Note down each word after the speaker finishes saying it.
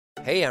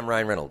Hey, I'm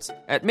Ryan Reynolds.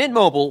 At Mint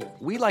Mobile,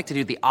 we like to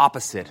do the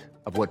opposite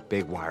of what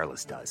Big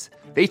Wireless does.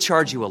 They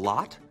charge you a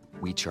lot,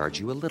 we charge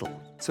you a little.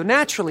 So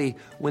naturally,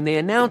 when they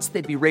announced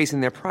they'd be raising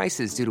their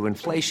prices due to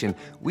inflation,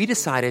 we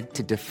decided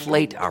to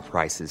deflate our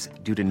prices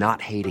due to not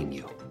hating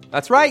you.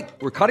 That's right.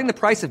 We're cutting the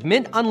price of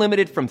Mint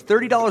Unlimited from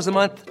 $30 a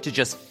month to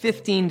just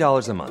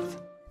 $15 a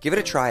month. Give it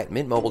a try at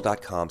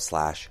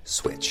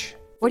mintmobile.com/switch.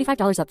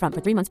 $45 up front for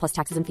 3 months plus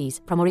taxes and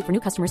fees. Promo rate for new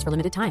customers for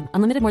limited time.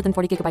 Unlimited more than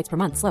 40 gigabytes per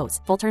month. Slows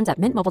full terms at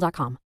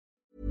mintmobile.com.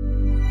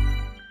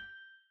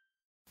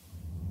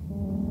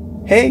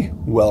 Hey,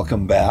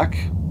 welcome back.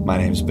 My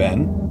name's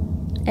Ben.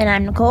 And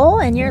I'm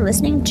Nicole, and you're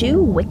listening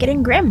to Wicked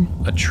and Grim,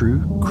 a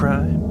true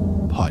crime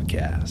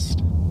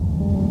podcast.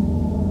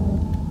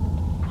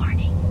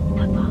 Warning,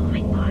 the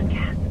following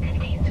podcast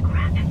contains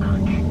graphic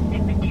content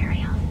and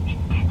materials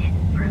intended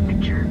for a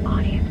mature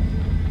audience.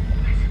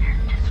 Listener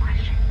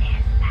discretion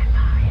is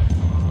advised.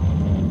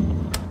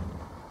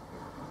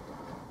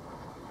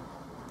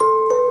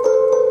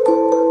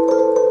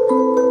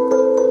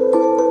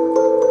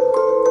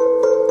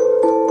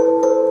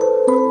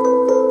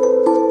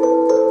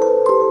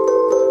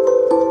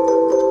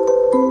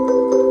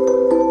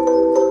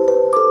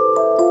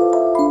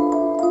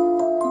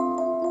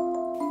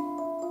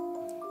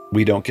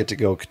 We don't get to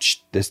go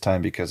this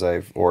time because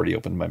I've already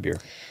opened my beer.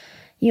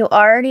 You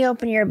already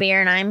opened your beer,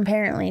 and I'm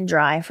apparently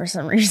dry for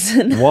some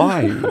reason.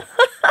 Why?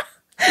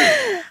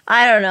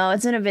 I don't know.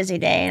 It's been a busy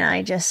day, and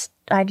I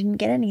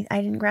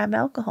didn't grab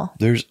alcohol.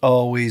 There's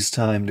always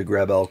time to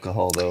grab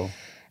alcohol, though.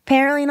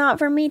 Apparently not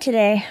for me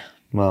today.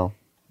 Well,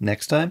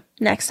 next time?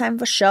 Next time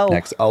for show.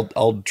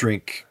 I'll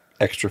drink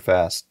extra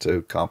fast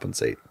to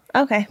compensate.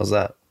 Okay. How's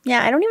that?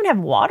 Yeah, I don't even have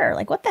water.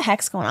 Like, what the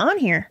heck's going on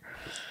here?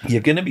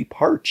 You're going to be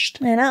parched.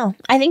 I know.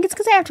 I think it's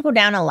because I have to go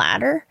down a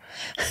ladder.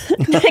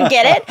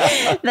 Get it?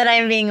 That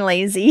I'm being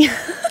lazy.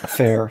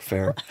 Fair.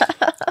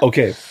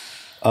 Okay.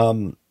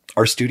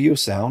 Our studio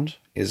sound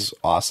is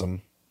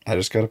awesome. I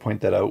just got to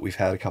point that out. We've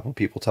had a couple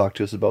people talk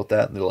to us about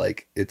that, and they're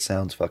like, it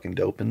sounds fucking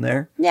dope in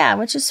there. Yeah,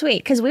 which is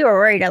sweet, because we were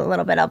worried a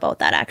little bit about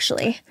that,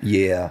 actually.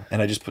 Yeah,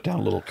 and I just put down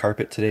a little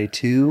carpet today,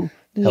 too.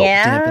 Help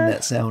dampen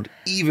that sound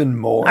even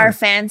more. Our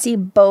fancy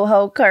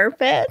boho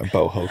carpet. A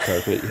boho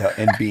carpet, yeah,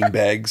 and bean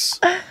bags.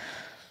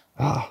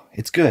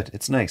 It's good.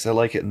 It's nice. I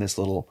like it in this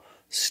little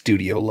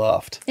studio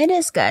loft. It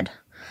is good.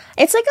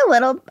 It's like a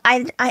little,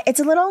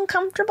 it's a little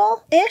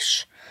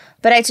uncomfortable-ish,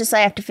 but I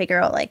have to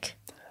figure out, like,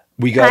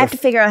 I have to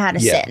figure out how to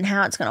sit and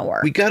how it's going to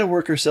work. We got to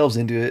work ourselves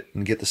into it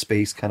and get the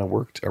space kind of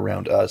worked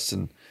around us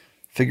and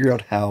figure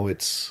out how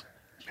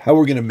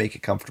we're going to make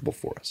it comfortable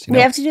for us. You know?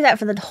 We have to do that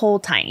for the whole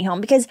tiny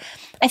home, because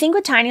I think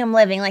with tiny home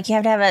living, like, you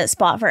have to have a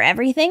spot for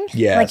everything.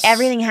 Yes. Like,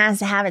 everything has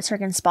to have its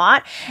freaking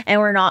spot, and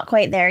we're not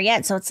quite there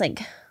yet. So it's like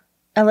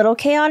a little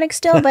chaotic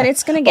still, but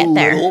it's going to get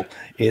there.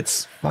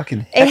 It's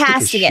fucking hectic. It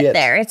has to get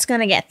there. It's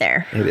going to get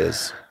there. It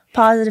is.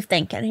 Positive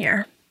thinking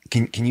here.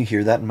 Can you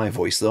hear that in my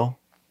voice, though?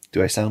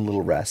 Do I sound a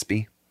little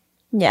raspy?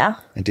 Yeah.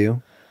 I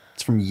do?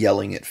 It's from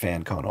yelling at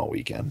FanCon all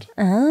weekend.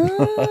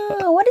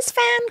 Oh, what is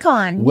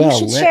FanCon? Well, you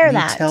should share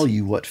that. let me tell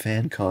you what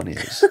FanCon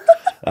is.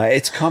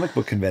 It's a comic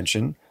book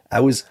convention. I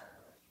was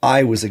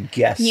a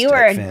guest. You were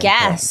at a FanCon.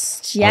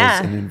 guest, yeah.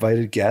 I was an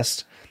invited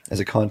guest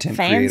as a content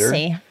creator.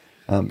 Fancy.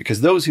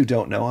 Because those who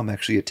don't know, I'm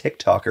actually a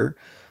TikToker.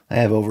 I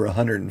have over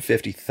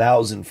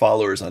 150,000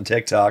 followers on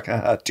TikTok.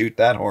 Toot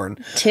that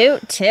horn.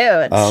 Toot.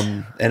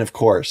 And of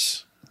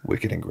course,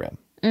 Wicked and Grim.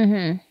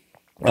 Mm-hmm.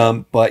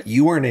 But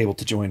you weren't able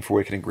to join for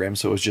Wicked and Grim,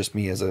 so it was just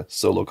me as a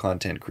solo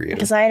content creator.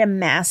 Because I had a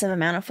massive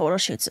amount of photo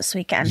shoots this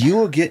weekend. You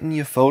were getting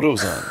your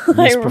photos on.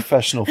 Miss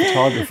Professional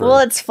Photographer. Well,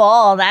 it's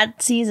fall.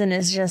 That season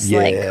is just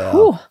like,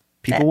 whew.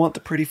 People want the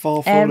pretty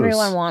fall photos.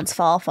 Everyone wants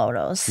fall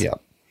photos. Yeah.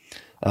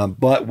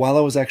 But while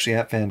I was actually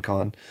at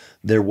FanCon,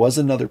 there was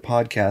another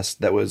podcast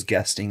that was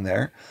guesting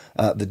there,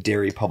 the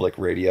Dairy Public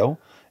Radio,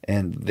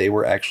 and they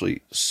were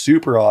actually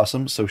super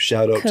awesome. So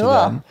shout out to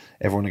them.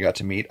 Everyone I got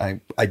to meet.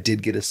 I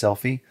did get a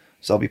selfie,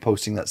 so I'll be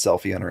posting that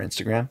selfie on our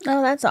Instagram.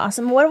 Oh, that's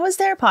awesome. What was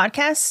their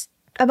podcast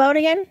about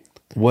again?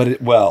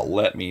 Well,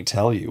 let me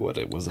tell you what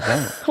it was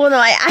about. Well, no,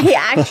 I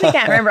actually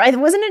can't remember.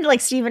 Wasn't it like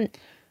Stephen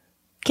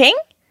King?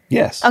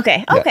 Yes.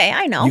 Okay, Yeah.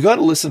 I know. You got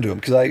to listen to him,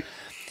 because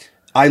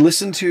I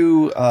listened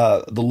to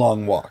The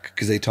Long Walk,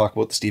 because they talk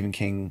about the Stephen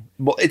King.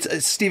 Well, it's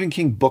a Stephen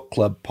King book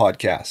club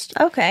podcast.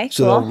 Okay,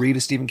 so cool. They'll read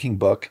a Stephen King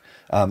book,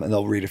 and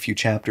they'll read a few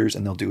chapters,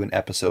 and they'll do an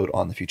episode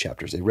on the few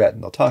chapters they read,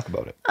 and they'll talk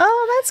about it.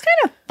 Oh, that's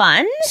kind of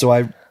fun. So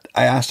I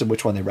asked them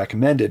which one they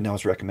recommended, and I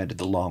was recommended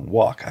The Long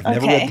Walk. I've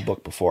never read the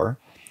book before,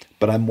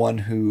 but I'm one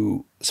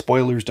who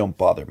spoilers don't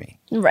bother me.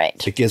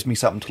 Right. It gives me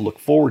something to look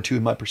forward to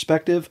in my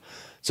perspective.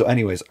 So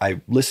anyways,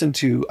 I listened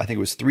to, I think it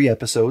was 3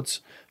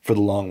 episodes for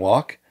The Long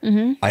Walk.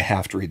 Mm-hmm. I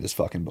have to read this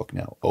fucking book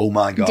now. Oh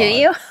my God. Do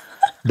you?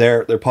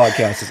 Their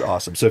podcast is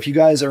awesome. So if you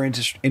guys are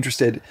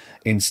interested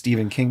in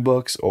Stephen King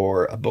books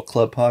or a book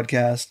club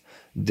podcast,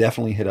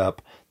 definitely hit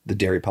up the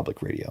Dairy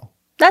Public Radio.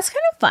 That's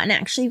kind of fun,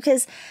 actually,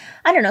 because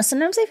I don't know.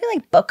 Sometimes I feel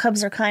like book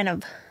clubs are kind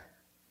of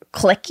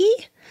cliquey.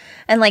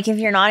 And like if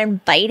you're not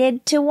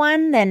invited to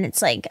one, then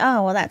it's like,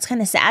 oh, well, that's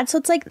kind of sad. So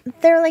it's like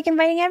they're like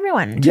inviting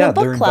everyone to a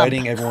book they're club.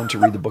 inviting everyone to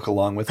read the book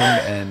along with them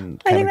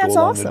and I kind think of go that's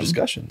along awesome. the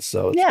discussions.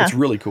 So it's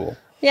really cool.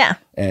 Yeah.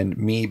 And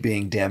me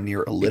being damn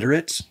near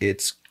illiterate,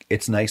 it's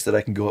nice that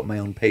I can go at my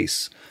own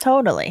pace.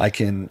 Totally. I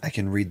can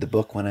read the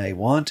book when I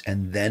want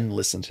and then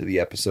listen to the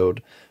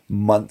episode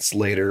months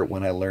later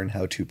when I learn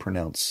how to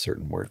pronounce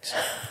certain words.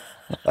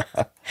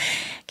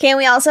 Okay,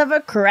 we also have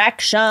a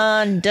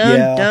correction.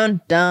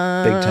 Dun. Big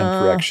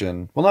time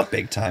correction. Well, not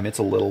big time. It's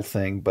a little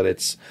thing, but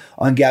it's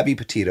on Gabby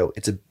Petito.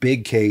 It's a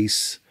big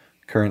case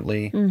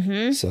currently.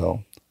 Mm-hmm.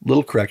 So,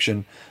 little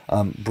correction.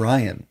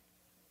 Brian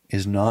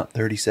is not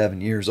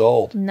 37 years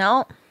old.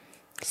 No.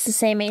 He's the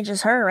same age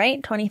as her,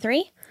 right?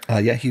 23?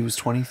 Yeah, he was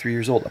 23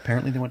 years old.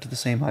 Apparently, they went to the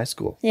same high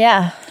school.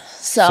 Yeah.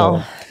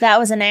 So that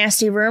was a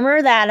nasty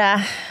rumor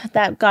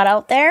that got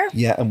out there.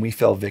 Yeah, and we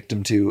fell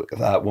victim to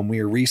when we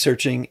were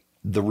researching.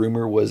 The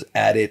rumor was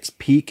at its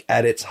peak,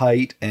 at its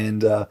height,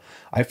 and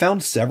I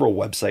found several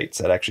websites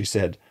that actually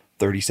said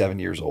 37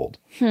 years old.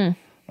 So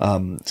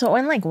it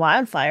went like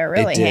wildfire,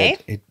 really, It did.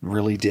 hey? It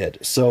really did.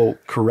 So,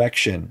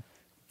 correction,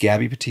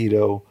 Gabby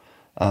Petito,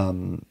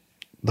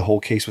 the whole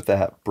case with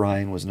that,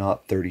 Brian was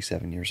not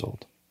 37 years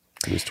old.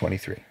 He was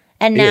 23.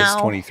 And He now,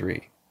 is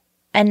 23.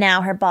 And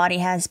now her body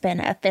has been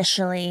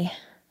officially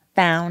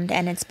found,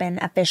 and it's been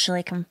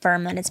officially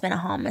confirmed that it's been a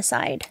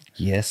homicide.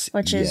 Yes,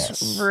 Which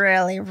is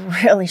really,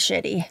 really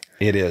shitty.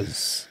 It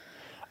is.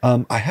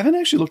 I haven't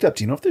actually looked up.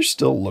 Do you know if they're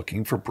still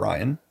looking for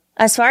Brian?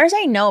 As far as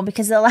I know,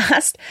 because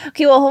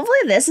okay, well, hopefully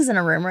this isn't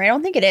a rumor. I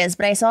don't think it is,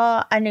 but I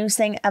saw a news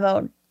thing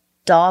about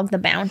Dog the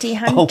Bounty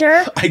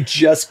Hunter. I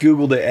just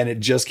Googled it and it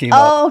just came up.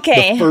 Oh,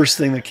 okay. The first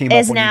thing that came up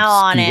is when now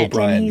you on Google it,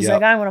 Brian. and he's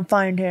like, I want to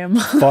find him.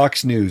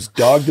 Fox News.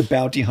 Dog the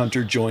Bounty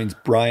Hunter joins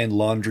Brian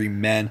Laundrie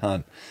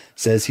manhunt.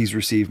 Says he's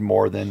received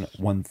more than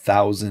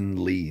 1,000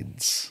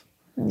 leads.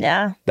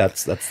 Yeah.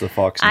 That's the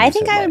Fox News I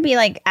think headline. I would be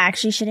like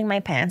actually shitting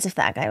my pants if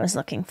that guy was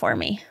looking for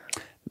me.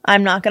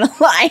 I'm not gonna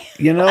lie.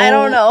 You know, I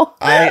don't know.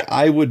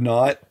 I would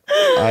not.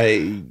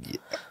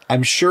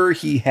 I'm sure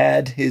he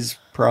had his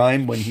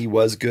prime when he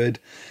was good.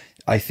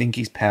 I think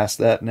he's past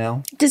that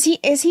now. Because he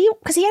had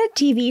a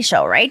TV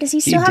show, right? Does he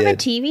still have a did.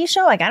 TV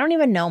show? Like, I don't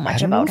even know much I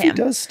don't know about if him.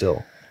 he does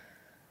still.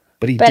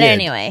 But he But did.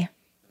 anyway.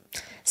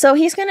 So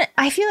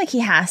I feel like he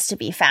has to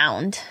be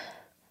found.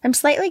 I'm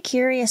slightly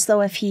curious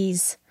though if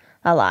he's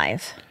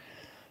alive.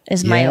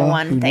 Is my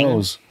one who thing.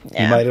 knows?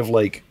 Yeah. He might have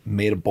like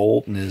made a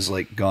bolt and is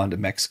like gone to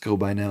Mexico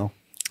by now.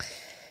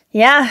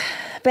 Yeah.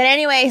 But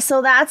anyway,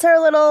 so that's our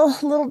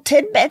little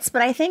tidbits.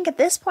 But I think at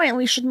this point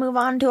we should move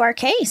on to our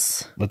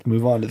case. Let's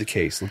move on to the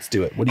case. Let's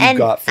do it. What do you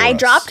got for us? I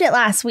dropped it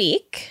last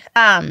week.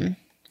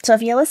 So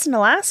if you listened to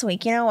last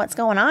week, you know what's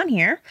going on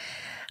here.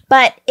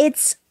 But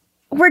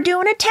we're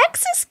doing a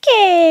Texas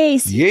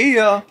case.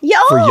 Yeah.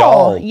 Y'all,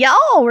 For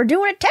y'all. we're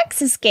doing a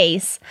Texas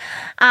case.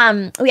 We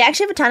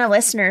actually have a ton of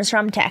listeners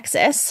from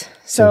Texas.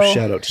 So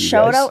shout out to you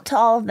Shout guys. out to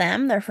all of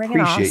them. They're freaking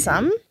Appreciate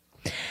awesome.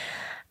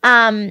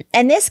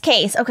 And this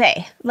case,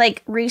 okay,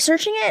 like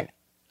researching it,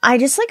 I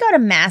just like got a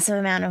massive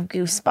amount of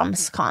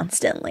goosebumps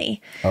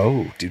constantly.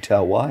 Oh, do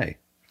tell why.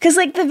 Because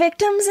like the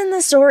victims in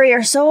the story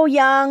are so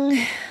young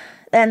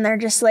and they're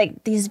just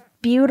like these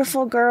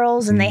beautiful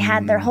girls and they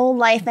had their whole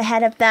life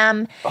ahead of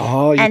them.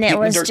 Oh, you're And it painting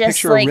was a dark just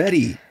picture like-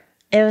 already.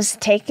 It was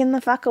taken the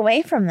fuck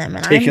away from them.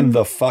 And Taking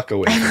the fuck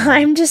away.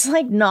 I'm just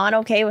like not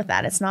okay with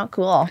that. It's not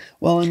cool.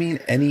 Well, I mean,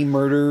 any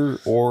murder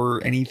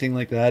or anything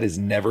like that is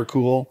never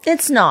cool.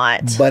 It's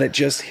not. But it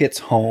just hits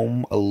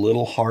home a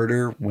little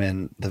harder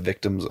when the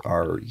victims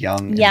are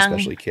young. And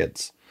especially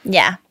kids.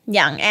 Yeah,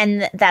 young.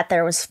 And that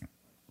there was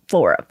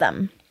 4 of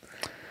them.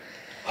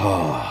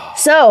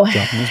 So,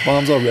 Dropping those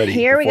bombs already.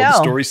 Here we before go.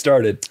 the story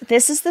started.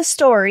 this is the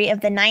story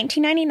of the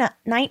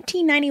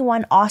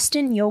 1991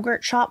 Austin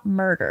Yogurt Shop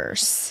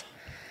murders.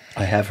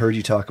 I have heard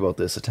you talk about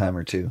this a time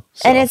or two.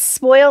 So. And it's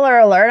spoiler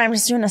alert. I'm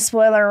just doing a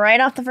spoiler right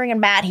off the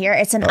friggin' bat here.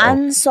 It's an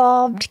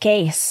unsolved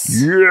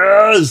case.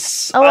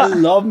 Yes! Oh, I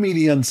love me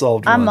the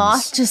unsolved A ones.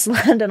 moth just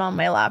landed on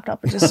my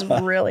laptop. It's just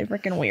really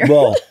freaking weird.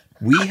 Well,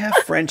 we have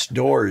French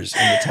doors in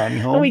the tiny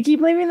home. We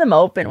keep leaving them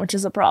open, which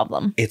is a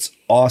problem. It's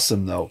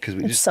awesome, though, because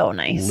we It's just so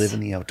nice. live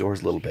in the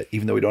outdoors a little bit,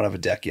 even though we don't have a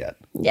deck yet.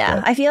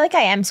 Yeah, I feel like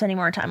I am spending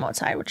more time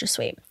outside, which is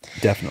sweet.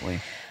 Definitely.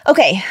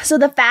 Okay, so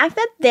the fact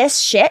that this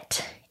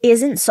shit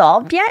isn't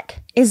solved yet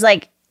is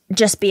like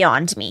just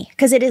beyond me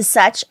because it is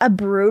such a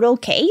brutal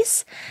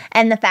case.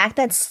 And the fact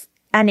that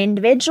an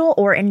individual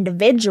or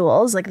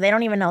individuals, like they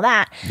don't even know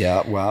that,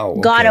 Yeah, wow.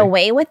 got okay.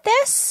 away with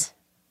this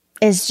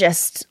is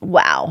just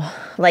wow.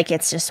 Like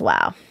it's just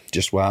wow.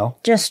 Just wow.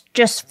 Just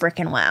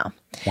freaking wow.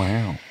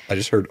 Wow. I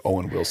just heard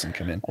Owen Wilson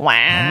come in.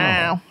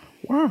 Wow.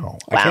 Wow.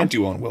 I can't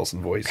do Owen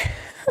Wilson voice.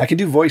 I can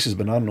do voices,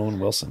 but not an Owen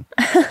Wilson.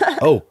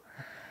 Oh,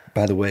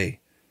 by the way,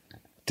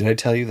 did I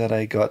tell you that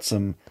I got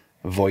some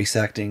voice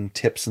acting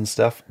tips and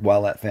stuff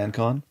while at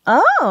FanCon?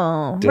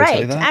 Oh, Did I tell you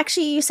right. that?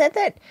 Actually, you said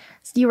that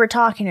you were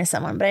talking to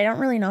someone, but I don't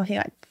really know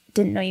if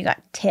didn't know you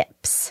got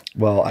tips.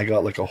 Well, I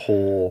got like a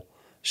whole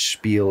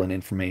spiel and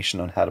information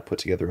on how to put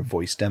together a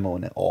voice demo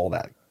and all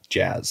that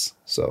jazz.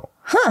 So,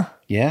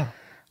 yeah,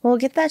 We'll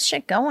get that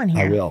shit going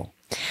here. I will.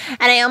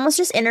 And I almost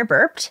just inner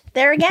burped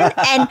there again.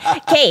 And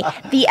okay,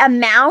 the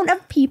amount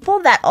of people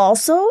that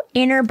also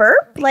inner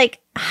burp, like,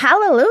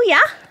 hallelujah.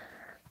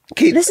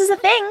 Okay, This is a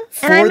thing.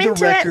 for And I'm the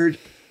into record,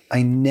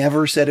 I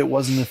never said it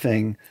wasn't a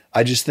thing.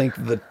 I just think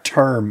the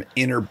term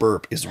inner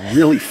burp is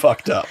really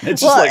fucked up.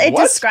 It's Well, just like, it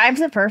what? describes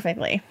it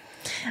perfectly.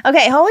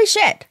 Okay, holy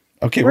shit.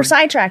 Okay, We're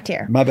sidetracked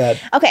here. My bad.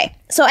 Okay,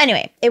 so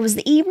anyway, it was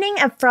the evening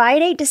of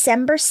Friday,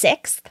 December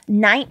 6th,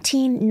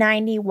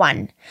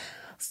 1991.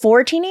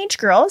 4 teenage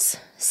girls,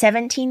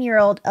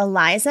 17-year-old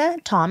Eliza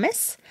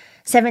Thomas,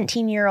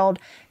 17-year-old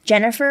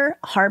Jennifer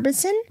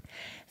Harbison,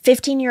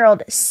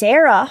 15-year-old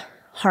Sarah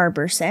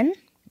Harbison,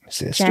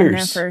 Sisters.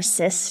 Jennifer's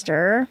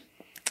sister,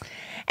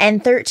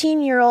 and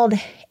 13-year-old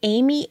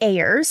Amy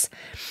Ayers,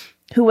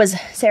 who was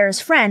Sarah's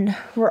friend,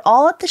 were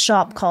all at the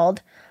shop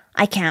called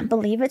I Can't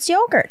Believe It's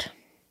Yogurt,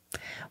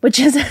 which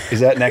is, Is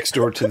that next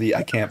door to the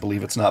I Can't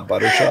Believe It's Not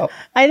Butter shop?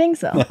 I think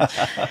so.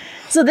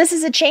 So this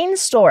is a chain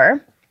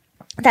store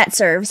that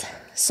serves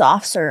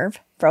soft serve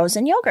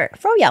frozen yogurt,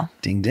 Froyo.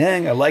 Ding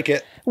dang, I like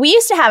it. We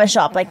used to have a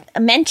shop like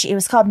a Menchie. It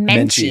was called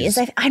Menchie's.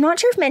 Menchie's. I'm not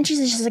sure if Menchie's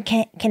is just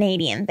a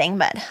Canadian thing,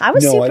 but I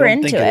was No, I super don't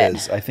into think it. it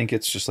is. I think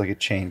it's just like a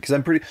chain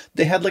because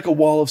they had like a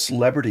wall of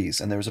celebrities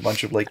and there was a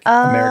bunch of like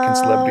American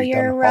celebrities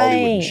down in You're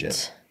Hollywood and right.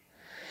 shit.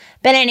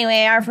 But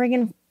anyway,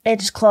 it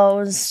just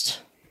closed,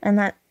 and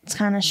that's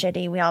kind of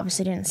shitty. We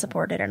obviously didn't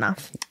support it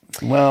enough.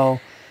 Well,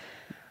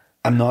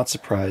 I'm not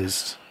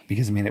surprised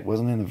because I mean it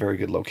wasn't in a very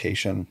good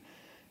location.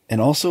 And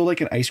also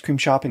like an ice cream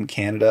shop in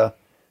Canada,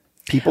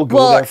 people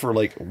go there for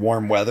like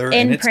warm weather and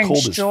In it's Prince cold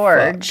as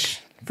George,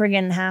 fuck.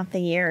 friggin' half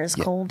the year is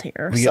cold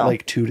here. We so. get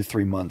like 2 to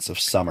 3 months of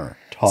summer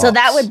tops. So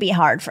that would be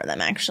hard for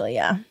them, actually.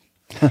 Yeah.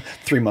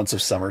 3 months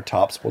of summer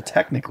tops. Well,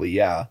 technically,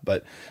 yeah,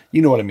 but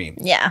you know what I mean.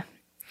 Yeah.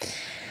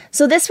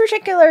 So this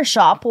particular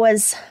shop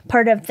was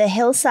part of the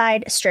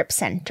Hillside Strip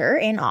Center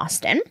in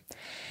Austin.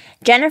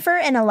 Jennifer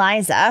and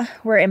Eliza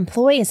were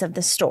employees of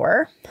the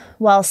store,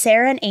 while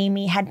Sarah and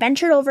Amy had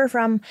ventured over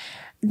from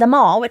the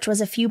mall, which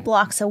was a few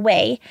blocks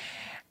away,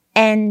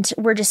 and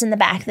were just in the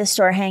back of the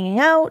store hanging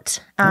out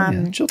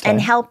chill time.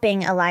 and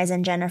helping Eliza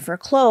and Jennifer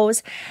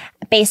close.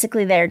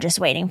 Basically, they're just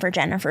waiting for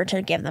Jennifer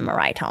to give them a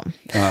ride home.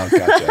 Oh,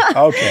 gotcha.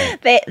 Okay.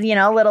 They,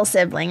 little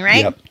sibling,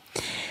 right? Yep.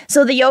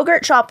 So the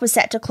yogurt shop was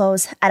set to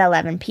close at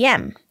 11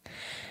 p.m.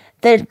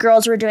 The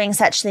girls were doing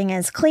such thing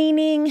as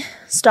cleaning,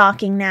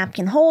 stocking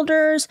napkin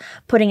holders,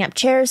 putting up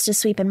chairs to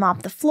sweep and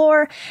mop the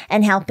floor,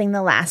 and helping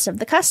the last of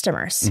the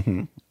customers.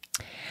 Mm-hmm.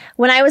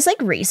 When I was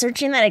like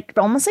researching that, it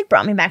almost like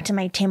brought me back to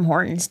my Tim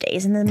Hortons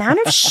days, and the amount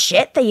of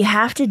shit that you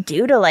have to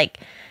do to like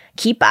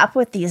keep up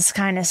with these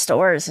kind of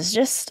stores is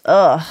just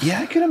ugh.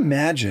 Yeah, I can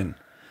imagine.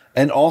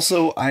 And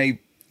also, in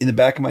the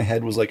back of my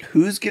head was like,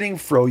 who's getting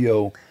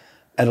Froyo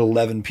at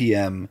 11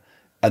 p.m.?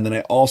 And then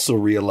I also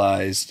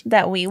realized,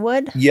 That we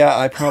would.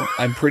 yeah,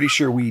 I'm pretty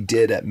sure we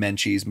did at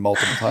Menchie's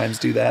multiple times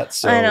do that.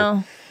 So I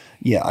know.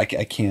 Yeah, I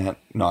can't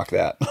knock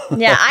that.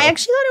 Yeah, I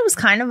actually thought it was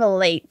kind of a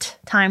late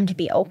time to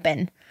be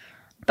open,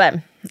 but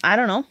I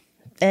don't know.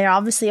 They're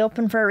obviously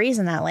open for a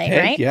reason that late,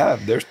 Heck, right? yeah,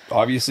 they're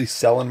obviously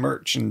selling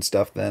merch and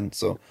stuff then.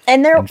 So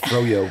And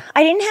Froyo.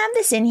 I didn't have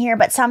this in here,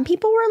 but some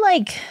people were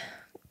like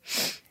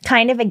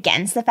kind of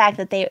against the fact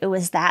that it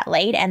was that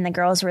late and the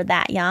girls were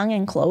that young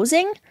and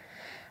closing.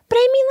 But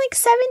I mean, like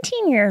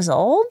 17 years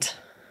old.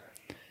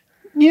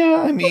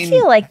 Yeah, I I mean,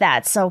 feel like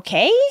that's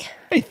okay.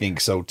 I think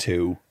so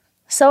too.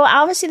 So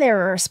obviously they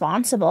were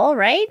responsible,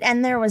 right?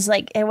 And there was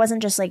like, it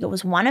wasn't just like it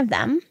was one of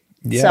them.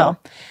 Yeah. So,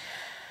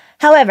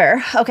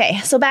 however, okay,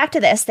 so back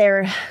to this. They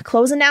were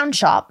closing down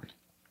shop.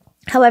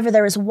 However,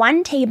 there was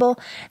one table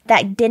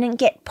that didn't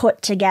get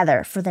put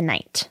together for the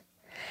night.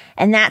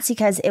 And that's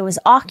because it was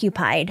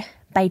occupied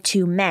by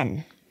 2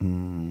 men.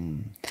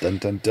 Dun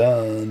dun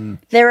dun.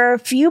 There were a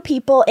few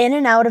people in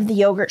and out of the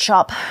yogurt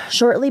shop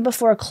shortly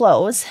before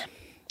close,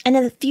 and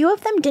a few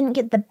of them didn't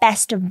get the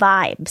best of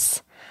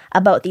vibes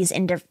about these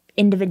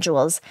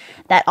individuals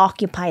that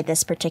occupied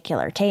this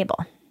particular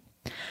table.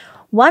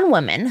 One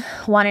woman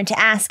wanted to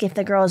ask if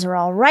the girls were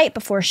all right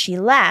before she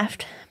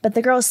left, but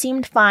the girls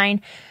seemed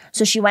fine,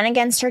 so she went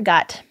against her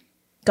gut,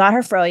 got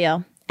her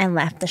Froyo, and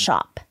left the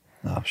shop.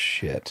 Oh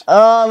shit.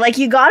 Oh, like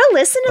you gotta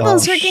listen to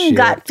those Oh, freaking shit.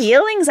 gut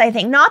feelings, I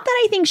think. Not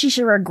that I think she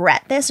should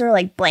regret this or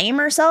like blame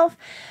herself,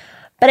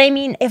 but I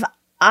mean, if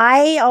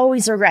I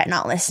always regret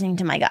not listening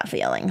to my gut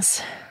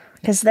feelings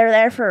because they're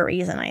there for a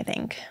reason, I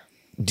think.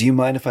 Do you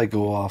mind if I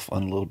go off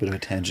on a little bit of a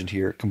tangent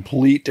here?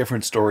 Complete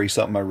different story,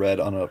 something I read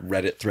on a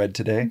Reddit thread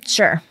today.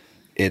 Sure.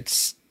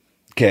 It's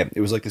okay.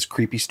 It was like this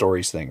creepy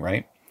stories thing,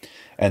 right?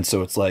 And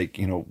so it's like,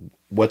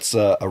 what's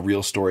a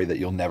real story that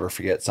you'll never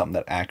forget, something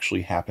that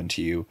actually happened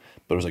to you,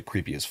 but it was like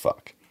creepy as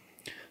fuck.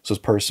 So this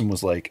person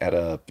was like at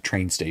a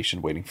train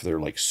station waiting for their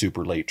like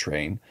super late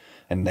train,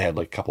 and they had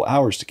like a couple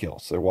hours to kill.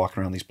 So they're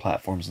walking around these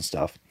platforms and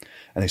stuff,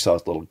 and they saw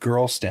this little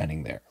girl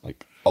standing there,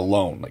 like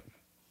alone, like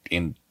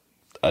in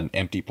an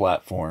empty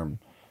platform,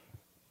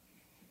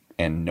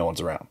 and no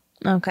one's around.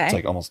 Okay. It's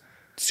like almost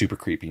super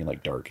creepy and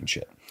like dark and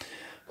shit.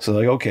 So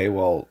like, okay,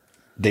 well,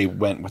 they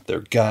went with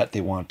their gut.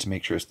 They wanted to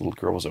make sure this little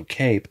girl was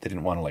okay, but they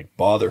didn't want to like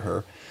bother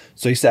her.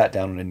 So he sat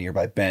down on a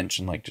nearby bench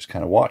and like just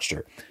kind of watched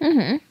her.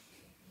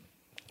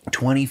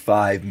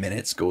 25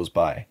 minutes goes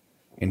by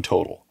in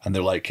total. And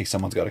they're like, okay,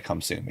 someone's got to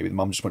come soon. Maybe the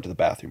mom just went to the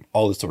bathroom.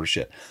 All this sort of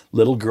shit.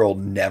 Little girl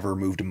never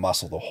moved a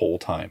muscle the whole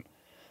time.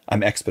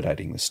 I'm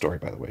expediting this story,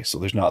 by the way, so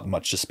there's not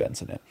much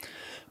suspense in it.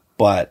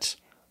 But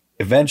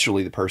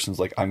eventually the person's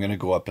like, I'm going to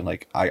go up and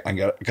like, I'm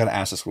going to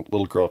ask this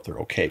little girl if they're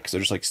okay. Because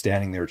they're just like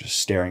standing there just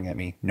staring at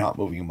me, not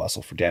moving a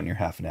muscle for damn near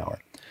half an hour.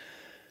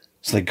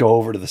 So they go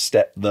over to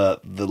the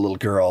little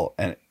girl,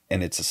 and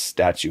it's a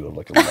statue of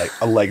like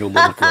a Lego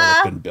little girl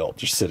that's been built,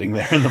 just sitting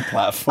there in the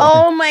platform.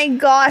 Oh my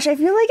gosh. I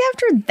feel like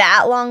after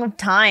that long of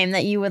time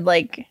that you would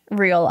like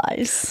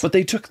realize. But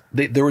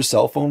there was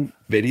cell phone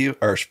video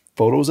or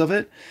photos of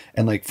it.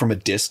 And like from a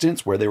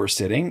distance where they were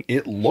sitting,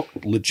 it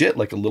looked legit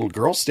like a little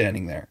girl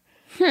standing there.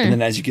 And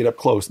then as you get up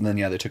close, and then,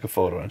 they took a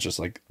photo, and it's just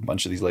like a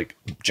bunch of these like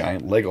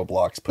giant Lego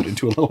blocks put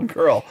into a little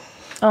girl.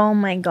 Oh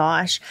my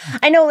gosh.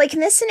 I know, like in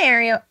this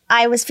scenario,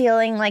 I was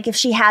feeling like if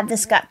she had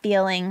this gut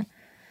feeling,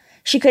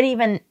 she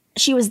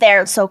was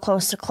there so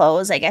close to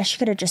close, I guess she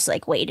could have just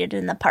like waited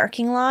in the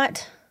parking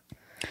lot.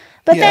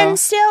 But then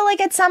still, like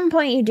at some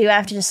point you do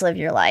have to just live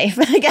your life,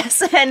 I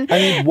guess, and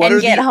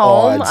get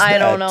home. I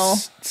don't know.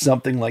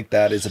 Something like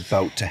that is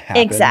about to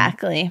happen.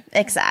 Exactly.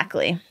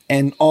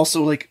 And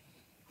also like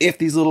if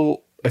these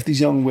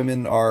young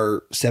women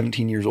are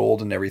 17 years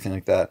old and everything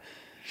like that,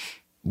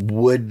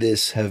 would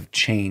this have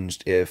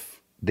changed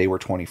if they were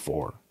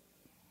 24?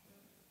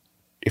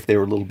 If they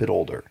were a little bit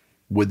older?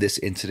 Would this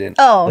incident,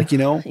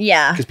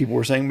 yeah. Because people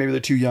were saying maybe they're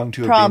too young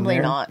to have probably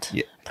been there. Not.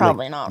 Yeah,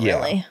 probably not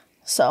really.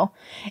 So,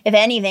 if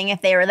anything,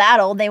 if they were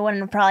that old, they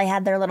wouldn't have probably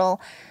had their little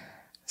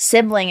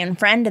sibling and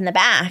friend in the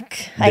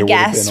back, I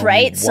guess,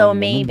 right? So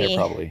maybe.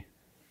 Probably.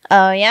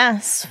 Oh,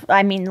 yes.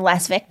 I mean,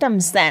 less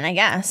victims then, I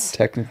guess.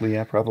 Technically,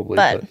 yeah, probably.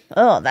 But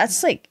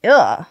that's like,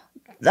 ugh.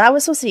 That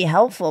was supposed to be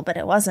helpful, but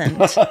it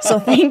wasn't. So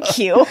thank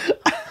you.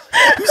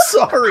 I'm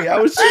sorry. I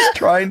was just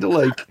trying to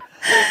like...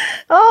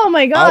 Oh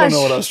my gosh. I don't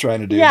know what I was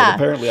trying to do, but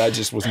apparently I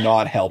just was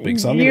not helping,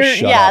 so I'm going to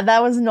shut up. Yeah,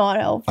 that was not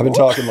helpful. I've been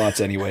talking lots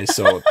anyway,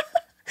 so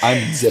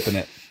I'm zipping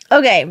it.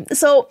 Okay,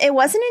 so it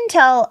wasn't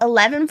until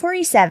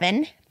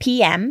 11:47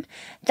 p.m.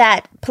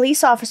 that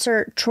police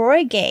officer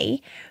Troy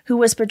Gay, who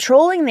was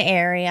patrolling the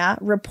area,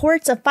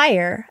 reports a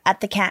fire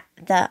at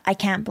the I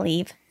can't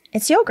believe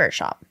it's yogurt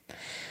shop.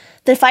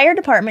 The fire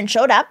department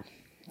showed up.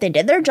 They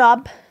did their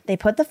job. They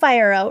put the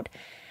fire out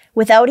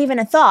without even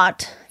a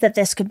thought that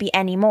this could be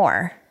any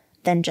more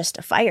than just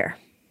a fire.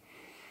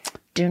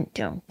 Dun,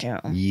 dun,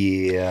 dun.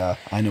 Yeah,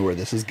 I know where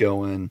this is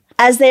going.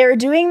 As they were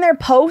doing their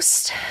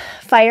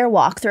post-fire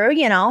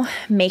walkthrough,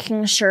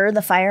 making sure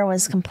the fire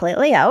was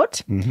completely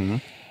out,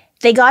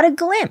 they got a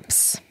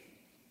glimpse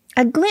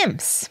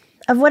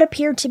of what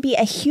appeared to be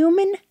a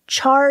human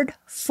charred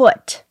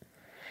foot,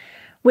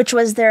 which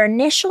was their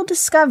initial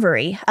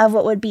discovery of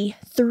what would be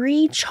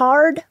 3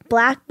 charred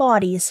black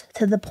bodies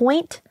to the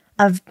point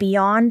of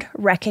beyond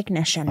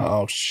recognition.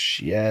 Oh,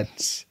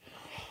 shit.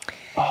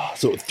 Oh,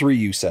 so 3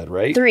 you said,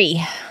 right?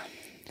 3.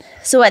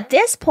 So at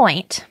this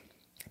point,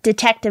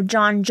 Detective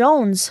John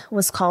Jones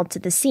was called to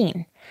the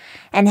scene.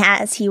 And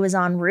as he was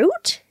en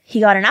route,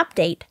 he got an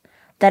update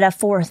that a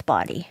 4th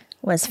body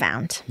was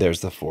found.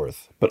 There's the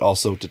 4th. But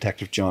also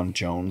Detective John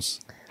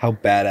Jones. How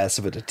badass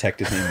of a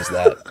detective name is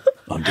that?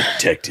 I'm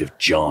Detective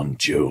John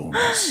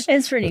Jones.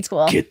 It's pretty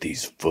cool. Get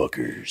these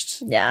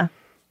fuckers. Yeah.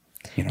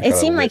 It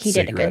seemed like he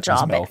did a good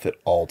job. In his mouth at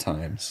all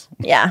times.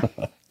 Yeah.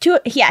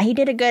 He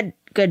did a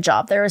good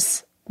job.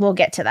 We'll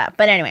get to that.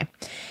 But anyway,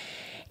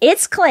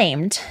 it's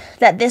claimed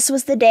that this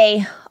was the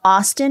day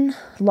Austin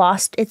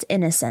lost its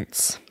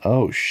innocence.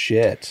 Oh,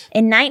 shit.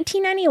 In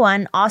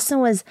 1991, Austin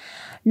was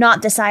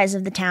not the size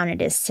of the town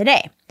it is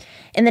today.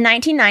 In the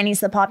 1990s,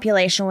 the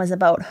population was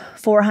about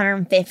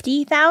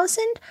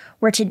 450,000,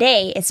 where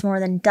today it's more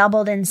than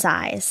doubled in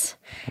size.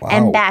 Wow.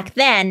 And back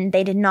then,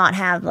 they did not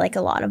have like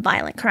a lot of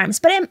violent crimes.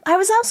 But I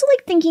was also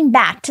like thinking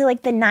back to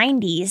like the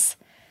 90s.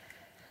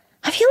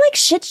 I feel like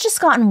shit's just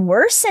gotten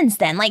worse since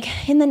then. Like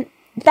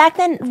back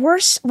then,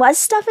 was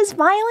stuff as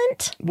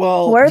violent?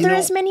 Well, were there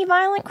as many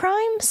violent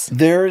crimes?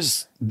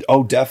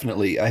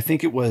 Definitely. I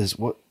think it was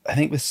the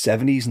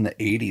 70s and the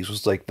 80s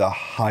was like the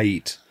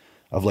height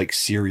of like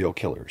serial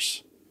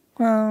killers.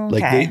 Oh,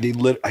 okay.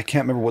 Like I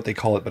can't remember what they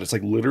call it, but it's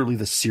like literally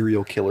the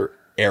serial killer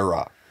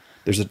era.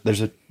 There's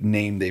a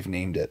name they've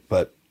named it,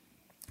 but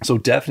so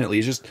definitely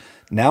it's just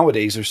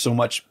nowadays there's so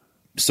much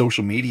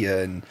social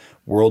media and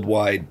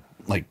worldwide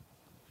like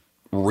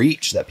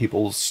reach that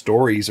people's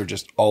stories are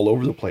just all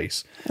over the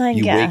place.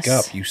 You wake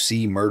up, you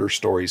see murder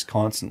stories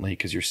constantly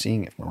because you're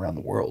seeing it from around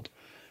the world.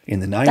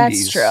 In the 90s,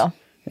 that's true.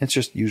 It's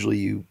just usually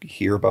you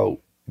hear about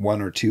 1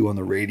 or 2 on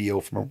the radio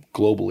from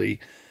globally,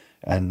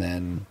 and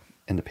then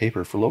in the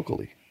paper for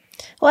locally.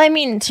 Well, I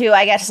mean, too,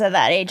 I guess at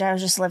that age, I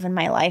was just living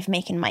my life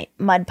making my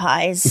mud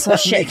pies. So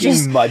shit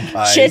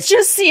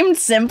just seemed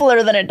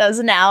simpler than it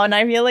does now, and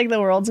I feel like the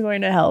world's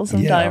going to hell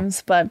sometimes.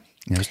 Yeah. But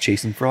I was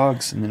chasing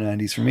frogs in the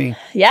 90s for me.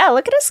 Yeah,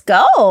 look at us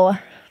go.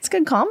 It's a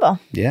good combo.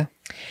 Yeah.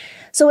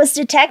 So as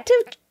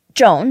Detective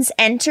Jones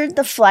entered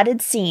the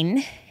flooded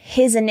scene,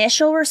 his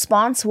initial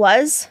response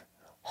was,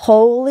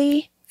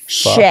 holy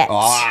Fuck. shit.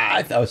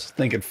 I was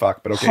thinking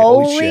fuck, but okay.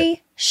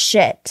 Holy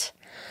shit.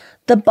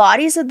 The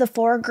bodies of the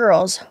 4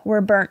 girls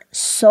were burnt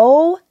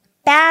so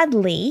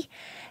badly,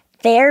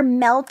 their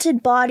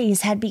melted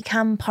bodies had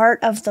become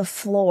part of the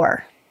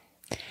floor.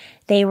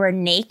 They were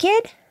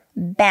naked,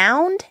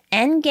 bound,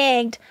 and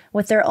gagged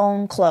with their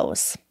own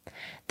clothes.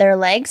 Their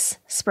legs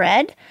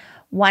spread,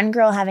 one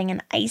girl having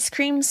an ice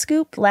cream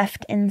scoop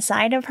left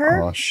inside of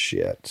her. Oh,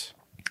 shit.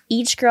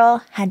 Each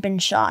girl had been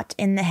shot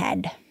in the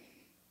head.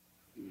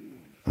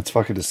 That's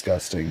fucking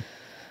disgusting.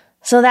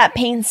 So that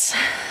paints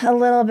a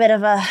little bit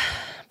of a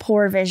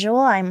poor visual.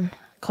 I'm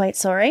quite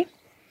sorry.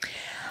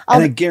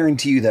 And I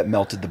guarantee you that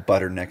melted the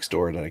butter next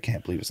door, and I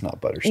can't believe it's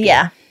not butter still.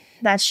 Yeah,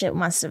 that shit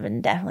must have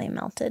been definitely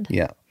melted.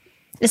 Yeah.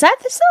 Is that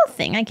still a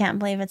thing? I can't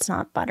believe it's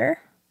not butter.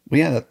 Well,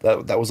 yeah,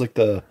 that was like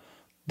the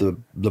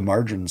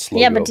margarine's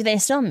logo. Yeah, but do they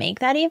still make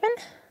that even?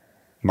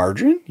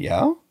 Margarine?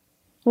 Yeah.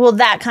 Well,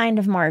 that kind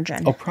of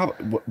margarine. Oh,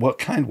 probably. What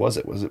kind was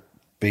it? Was it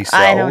Basel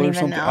I don't or even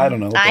something? know. I don't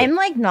know. I'm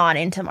like not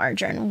into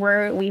margarine.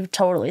 We've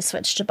totally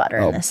switched to butter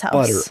in this house.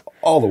 Butter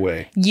all the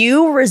way.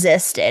 You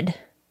resisted.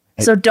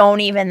 So don't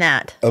even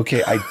that.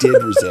 Okay, I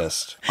did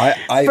resist.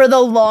 I For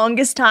the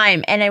longest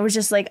time. And it was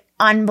just like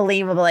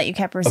unbelievable that you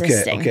kept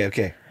resisting.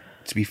 Okay.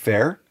 To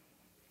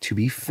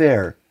be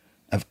fair,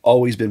 I've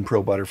always been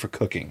pro butter for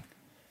cooking.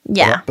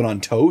 Yeah. But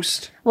on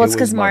toast, Well, it's was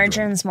because margarine.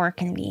 margarine's more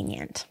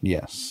convenient.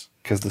 Yes,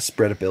 because the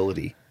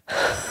spreadability.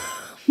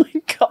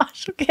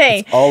 Gosh, okay.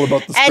 It's all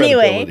about the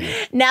Anyway,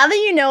 spreadability. now that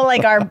you know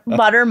like our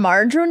butter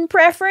margarine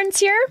preference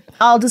here,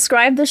 I'll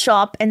describe the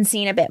shop and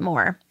scene a bit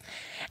more.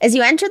 As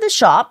you enter the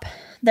shop,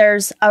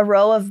 there's a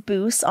row of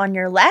booths on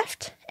your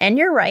left and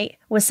your right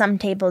with some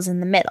tables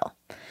in the middle.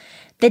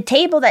 The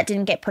table that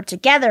didn't get put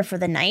together for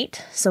the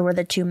night, so where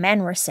the 2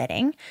 men were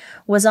sitting,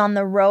 was on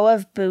the row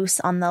of booths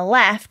on the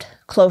left,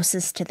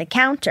 closest to the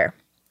counter.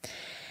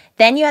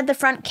 Then you had the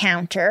front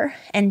counter,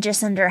 and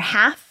just under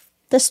half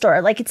the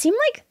store, like it seemed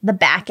like the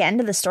back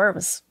end of the store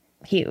was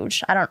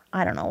huge. I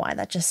don't know why,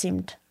 that just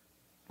seemed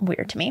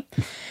weird to me.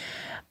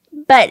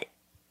 But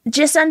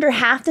just under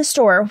half the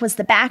store was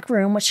the back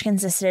room, which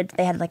consisted,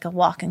 they had like a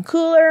walk-in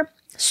cooler,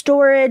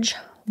 storage,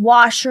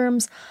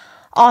 washrooms,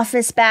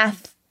 office.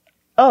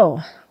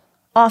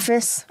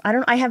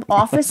 I have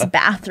office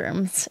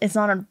bathrooms. It's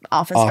not an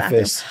office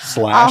bathroom.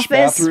 Office /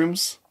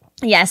 bathrooms.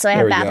 Yeah, so I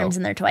have bathrooms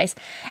in there twice.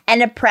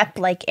 And a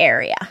prep-like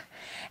area.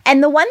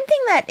 And the one thing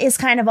that is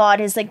kind of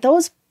odd is like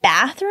those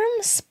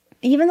bathrooms,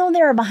 even though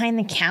they were behind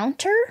the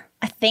counter,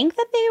 I think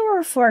that they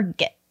were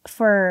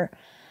for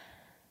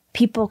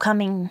people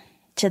coming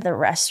to the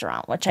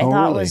restaurant, which I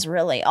thought was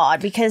really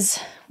odd because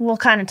we'll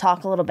kind of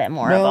talk a little bit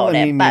more about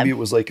it. Maybe it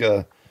was like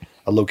a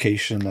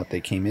location that they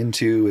came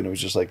into and it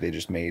was just like they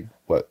just made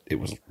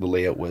the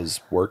layout was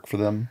work for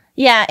them.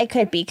 Yeah, it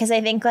could be because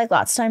I think like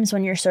lots of times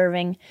when you're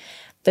serving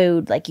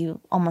food, like you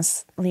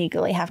almost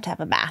legally have to have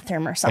a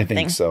bathroom or something.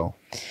 I think so.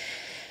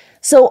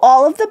 So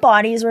all of the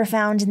bodies were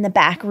found in the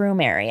back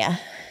room area.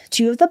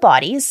 2 of the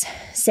bodies,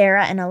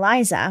 Sarah and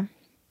Eliza,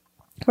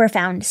 were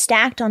found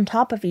stacked on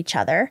top of each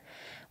other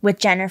with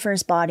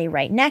Jennifer's body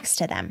right next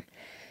to them.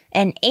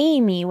 And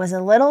Amy was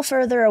a little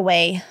further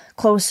away,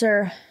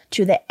 closer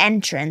to the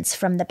entrance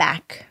from the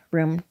back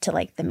room to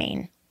like the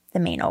main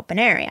open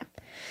area.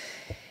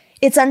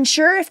 It's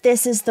unsure if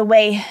this is the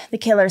way the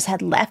killers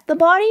had left the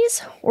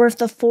bodies or if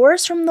the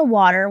force from the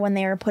water when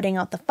they were putting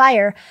out the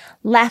fire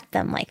left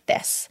them like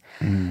this.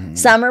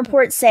 Some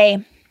reports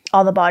say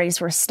all the bodies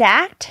were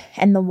stacked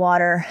and the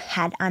water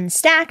had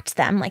unstacked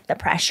them, like the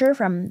pressure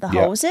from the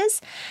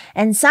hoses.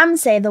 And some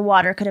say the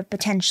water could have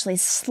potentially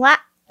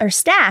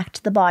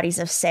stacked the bodies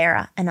of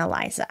Sarah and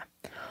Eliza.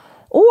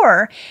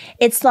 Or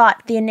it's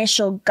thought the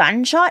initial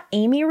gunshot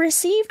Amy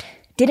received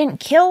didn't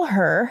kill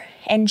her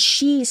and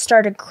she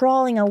started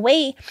crawling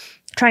away,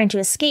 trying to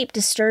escape,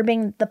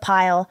 disturbing the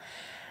pile,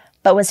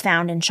 but was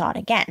found and shot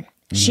again.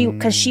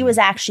 Because she was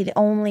actually the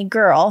only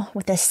girl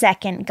with a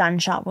second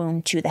gunshot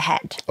wound to the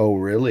head. Oh,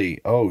 really?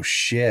 Oh,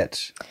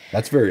 shit.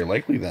 That's very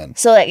likely then.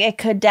 So it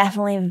could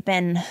definitely have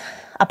been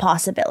a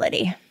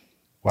possibility.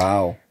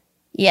 Wow.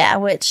 Yeah,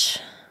 which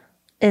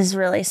is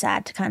really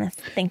sad to kind of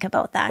think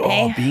about that,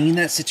 hey? Being in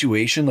that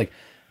situation, like,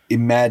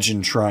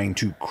 imagine trying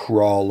to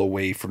crawl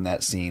away from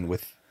that scene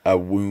with a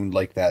wound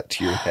like that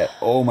to your head.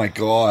 Oh, my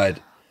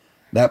God.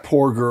 That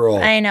poor girl.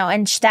 I know,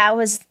 and that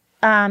was...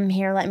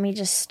 here, let me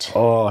just...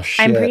 Oh,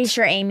 shit. I'm pretty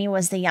sure Amy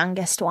was the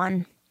youngest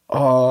one.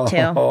 Oh, too.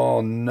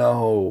 Oh,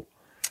 no.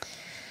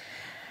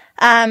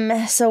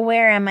 So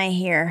where am I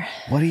here?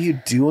 What are you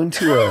doing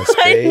to us,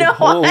 babe? I know,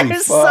 Holy I'm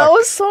fuck. so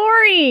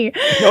sorry.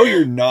 No,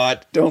 you're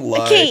not. Don't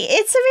lie.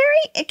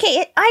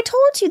 Okay, I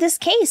told you this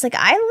case. Like,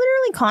 I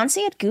literally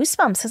constantly had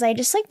goosebumps because I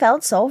just, like,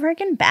 felt so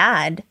freaking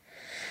bad.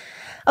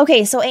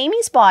 Okay, so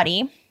Amy's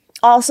body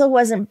also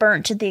wasn't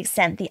burnt to the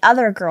extent the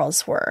other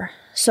girls were,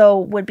 so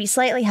would be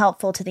slightly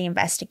helpful to the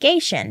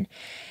investigation.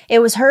 It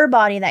was her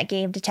body that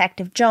gave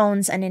Detective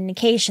Jones an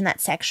indication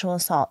that sexual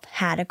assault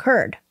had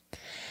occurred.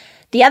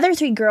 The other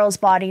 3 girls'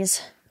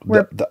 bodies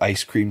were... The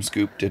ice cream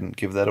scoop didn't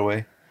give that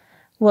away?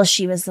 Well,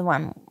 she was the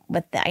one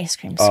with the ice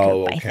cream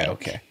scoop, I think.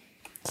 Okay.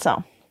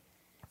 So,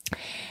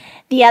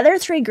 the other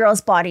 3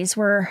 girls' bodies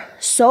were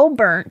so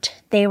burnt,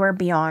 they were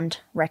beyond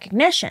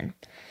recognition.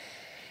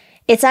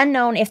 It's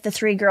unknown if the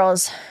 3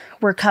 girls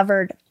were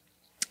covered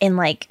in,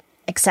 like,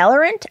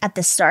 accelerant at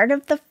the start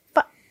of the...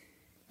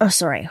 Oh,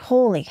 sorry.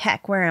 Holy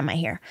heck, where am I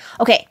here?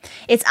 Okay,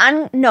 it's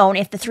unknown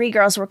if the 3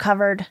 girls were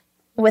covered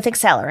with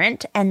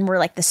accelerant and were,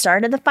 like, the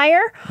start of the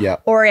fire. Yeah.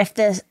 Or if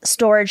the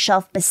storage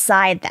shelf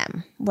beside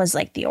them was,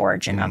 like, the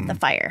origin of the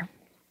fire.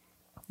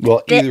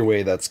 Well, either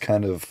way, that's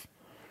kind of...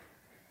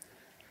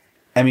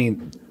 I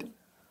mean,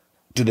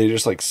 did they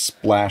just, like,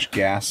 splash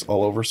gas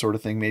all over sort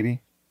of thing,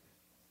 maybe?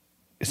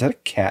 Is that a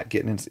cat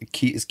getting in?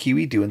 Is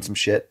Kiwi doing some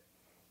shit?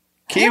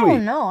 Kiwi! I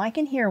don't know. I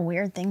can hear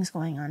weird things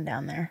going on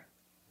down there.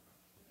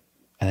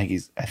 I think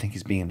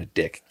he's being a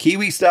dick.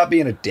 Kiwi, stop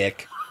being a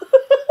dick.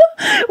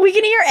 We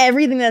can hear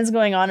everything that's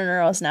going on in our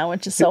house now,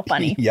 which is so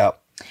funny.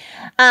 Yep.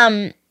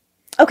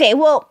 Okay,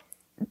 well,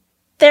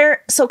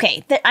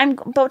 I'm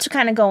about to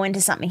kind of go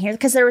into something here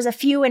because there was a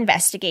few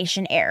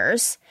investigation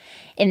errors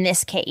in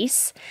this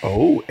case.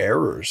 Oh,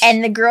 errors.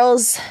 And the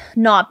girls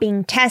not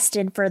being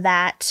tested for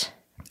that...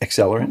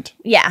 Accelerant?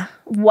 Yeah,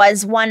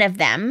 was one of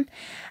them.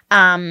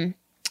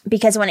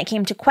 Because when it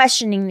came to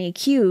questioning the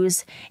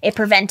accused, it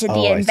prevented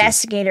the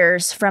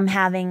investigators from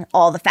having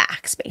all the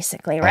facts,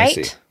 basically, right?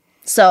 I see.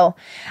 So,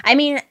 I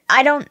mean,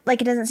 it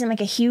doesn't seem like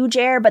a huge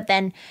error, but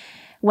then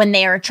when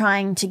they are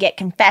trying to get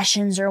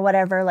confessions or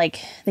whatever, like,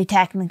 they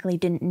technically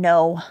didn't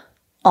know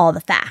all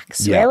the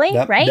facts, really,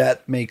 right?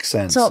 That makes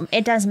sense. So,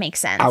 it does make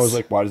sense. I was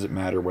like, why does it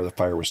matter where the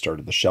fire was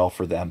started? The shelf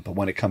for them. But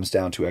when it comes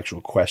down to actual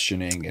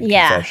questioning and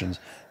confessions,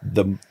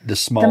 the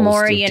smallest the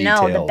more of you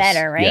know, details. the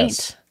better, right?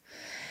 Yes.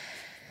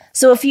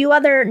 So a few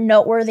other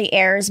noteworthy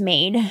errors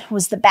made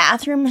was the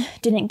bathroom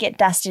didn't get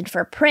dusted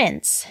for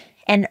prints.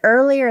 And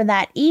earlier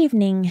that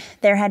evening,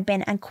 there had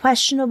been a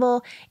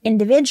questionable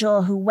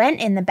individual who went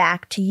in the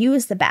back to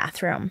use the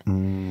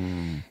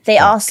bathroom. They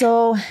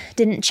also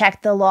didn't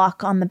check the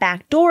lock on the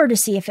back door to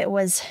see if it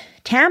was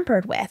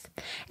tampered with.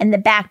 And the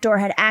back door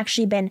had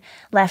actually been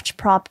left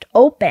propped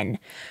open.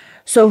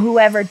 So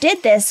whoever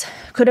did this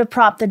could have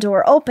propped the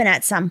door open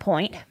at some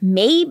point.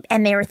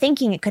 And they were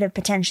thinking it could have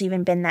potentially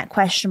even been that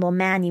questionable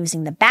man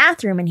using the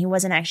bathroom. And he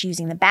wasn't actually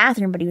using the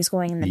bathroom, but he was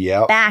going in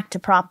the back to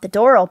prop the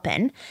door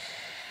open.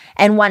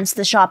 And once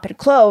the shop had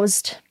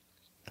closed,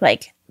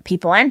 like,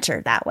 people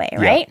entered that way,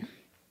 right?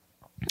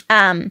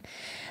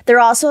 There are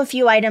also a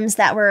few items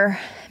that were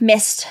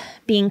missed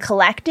being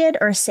collected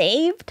or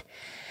saved.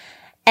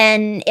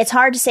 And it's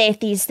hard to say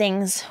if these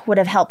things would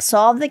have helped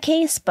solve the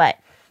case, but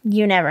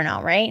you never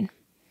know, right?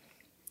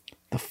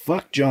 The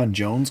fuck, John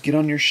Jones? Get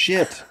on your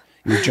shit.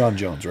 It was John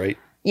Jones, right?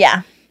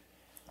 Yeah.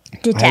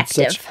 Detective. I had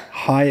such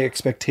high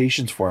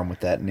expectations for him with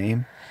that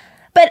name.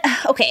 But,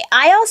 okay,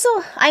 I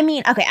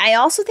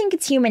also think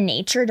it's human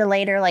nature to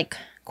later, like,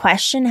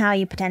 question how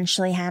you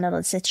potentially handled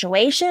a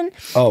situation.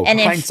 Oh, and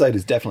hindsight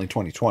is definitely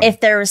 20/20.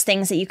 If there was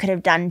things that you could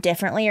have done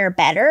differently or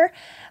better.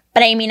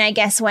 But, I mean, I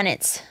guess when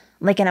it's,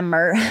 like, in a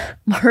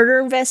murder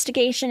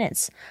investigation,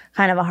 it's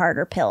kind of a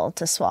harder pill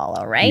to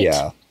swallow, right?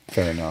 Yeah,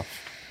 fair enough.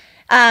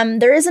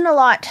 There isn't a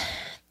lot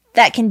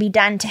that can be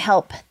done to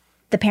help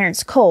the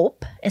parents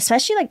cope,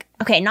 especially, like,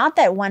 okay, not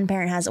that one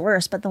parent has it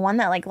worse, but the one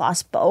that, like,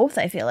 lost both,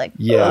 I feel like.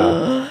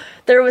 Yeah.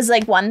 There was,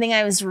 like, one thing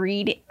I was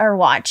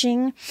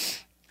watching,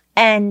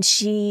 and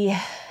she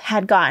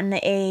had gotten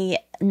a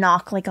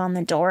knock, like, on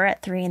the door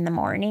at 3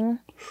 a.m,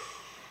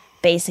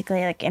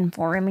 basically, like,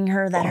 informing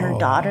her that her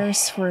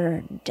daughters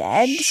were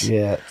dead.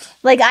 Shit.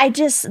 Like,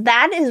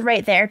 that is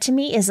right there to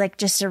me is, like,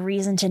 just a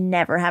reason to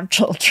never have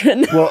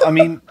children. Well, I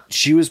mean,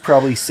 she was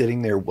probably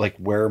sitting there, like,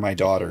 where are my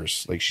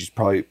daughters? Like, she's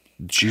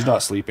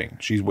not sleeping.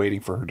 She's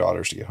waiting for her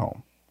daughters to get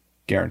home.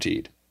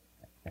 Guaranteed.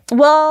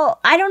 Well,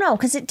 I don't know,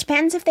 because it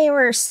depends if they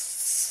were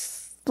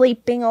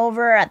sleeping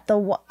over at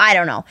I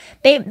don't know.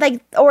 They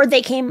were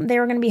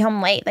going to be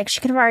home late. Like, she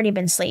could have already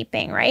been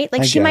sleeping, right?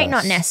 Like, she might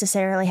not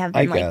necessarily have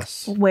been like,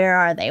 where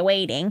are they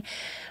waiting?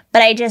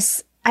 But I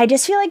just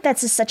feel like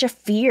that's just such a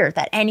fear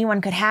that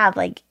anyone could have,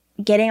 like,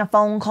 getting a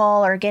phone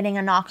call or getting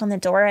a knock on the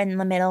door in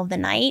the middle of the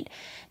night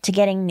to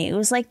getting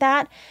news like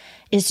that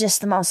is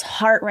just the most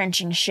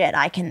heart-wrenching shit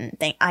I can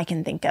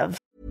think of.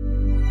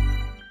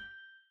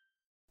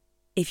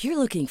 If you're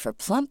looking for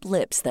plump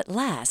lips that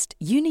last,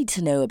 you need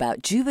to know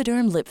about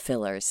Juvederm lip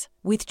fillers.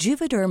 With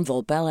Juvederm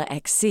Volbella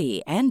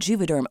XC and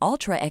Juvederm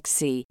Ultra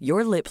XC,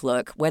 your lip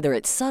look, whether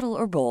it's subtle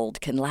or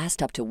bold, can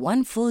last up to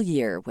 1 full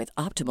year with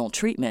optimal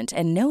treatment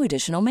and no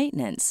additional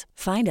maintenance.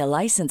 Find a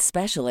licensed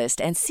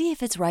specialist and see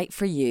if it's right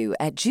for you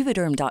at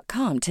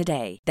Juvederm.com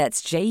today.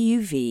 That's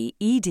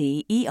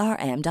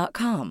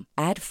JUVEDERM.com.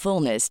 Add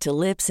fullness to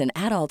lips in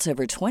adults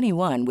over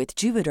 21 with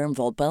Juvederm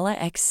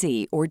Volbella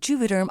XC or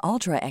Juvederm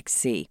Ultra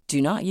XC. Do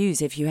not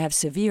use if you have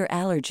severe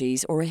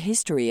allergies or a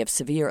history of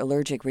severe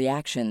allergic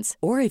reactions,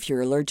 or if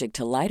you're allergic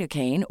to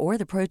lidocaine or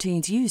the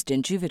proteins used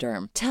in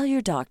Juvederm. Tell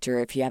your doctor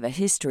if you have a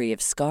history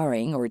of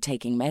scarring or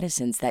taking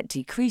medicines that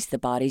decrease the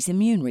body's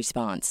immune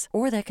response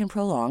or that can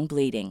prolong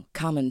bleeding.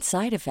 Common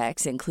side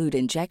effects include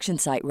injection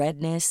site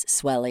redness,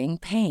 swelling,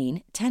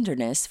 pain,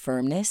 tenderness,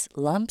 firmness,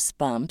 lumps,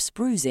 bumps,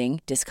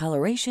 bruising,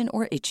 discoloration,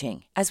 or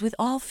itching. As with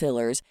all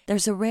fillers,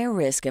 there's a rare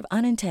risk of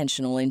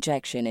unintentional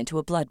injection into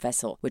a blood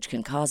vessel, which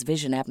can cause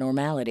vision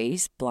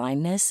abnormalities,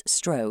 blindness,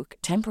 stroke,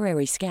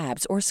 temporary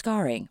scabs, or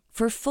scarring.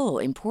 For full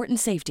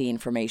important safety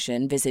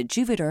information, visit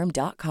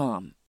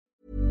Juvederm.com.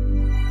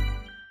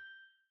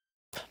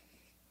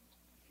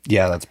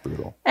 Yeah, that's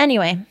brutal.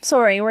 Anyway,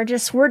 sorry, we're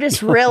just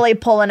really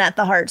pulling at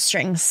the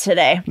heartstrings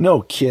today.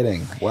 No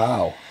kidding.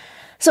 Wow.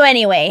 So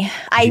anyway,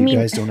 If you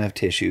guys don't have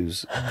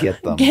tissues,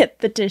 get them. Get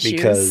the tissues.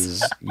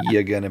 Because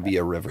you're going to be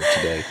a river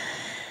today.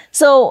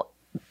 So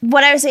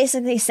what I was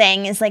basically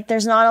saying is like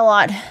there's not a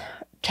lot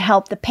to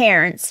help the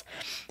parents,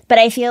 but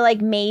I feel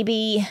like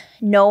maybe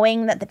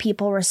knowing that the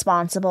people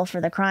responsible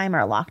for the crime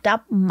are locked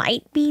up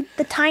might be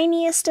the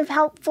tiniest of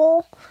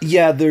helpful.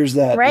 Yeah, there's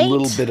that Right?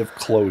 little bit of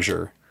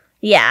closure.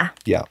 Yeah.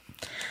 Yeah.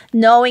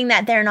 Knowing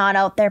that they're not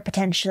out there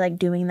potentially like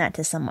doing that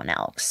to someone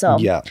else. So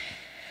Yeah.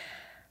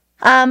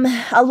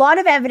 a lot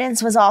of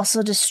evidence was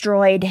also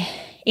destroyed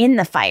in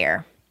the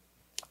fire.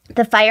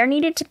 The fire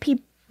needed to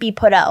be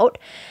put out,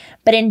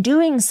 but in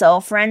doing so,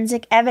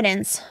 forensic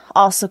evidence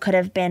also could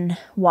have been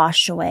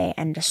washed away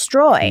and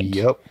destroyed.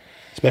 Yep.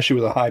 Especially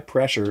with a high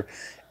pressure.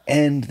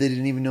 And they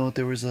didn't even know that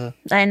there was a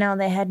I know,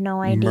 they had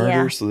no idea.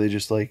 murder. So they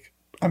just like,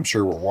 I'm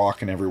sure we're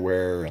walking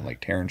everywhere and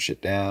like tearing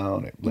shit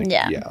down. Like,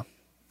 Yeah.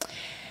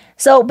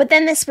 So, but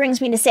then this brings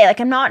me to say,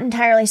 like, I'm not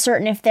entirely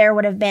certain if there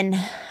would have been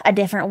a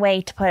different way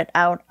to put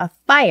out a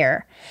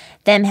fire,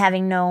 them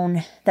having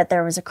known that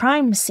there was a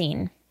crime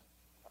scene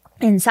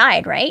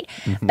inside, right?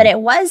 Mm-hmm. But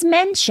it was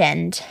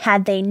mentioned,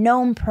 had they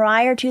known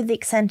prior to the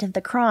extent of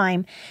the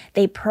crime,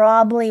 they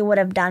probably would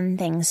have done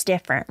things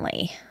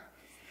differently.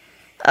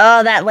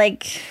 Oh, that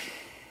like,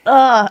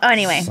 oh,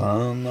 anyway.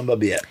 Son of a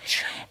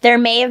bitch. There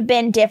may have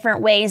been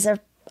different ways of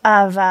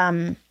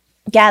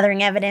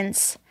gathering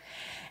evidence,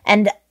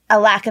 and a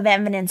lack of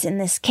evidence in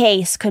this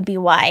case could be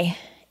why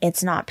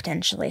it's not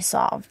potentially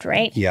solved,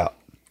 right? Yeah.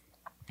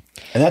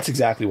 And that's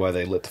exactly why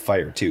they lit the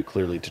fire too,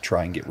 clearly to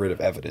try and get rid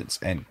of evidence.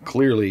 And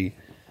clearly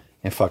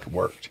it fucking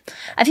worked.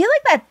 I feel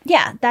like that,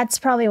 yeah, that's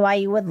probably why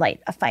you would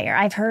light a fire.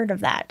 I've heard of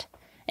that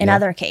in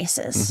other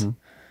cases. Mm-hmm.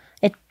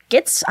 It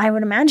gets, I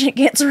would imagine it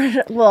gets rid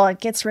of, well, it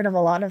gets rid of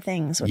a lot of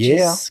things, which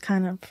is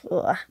kind of,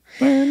 ugh.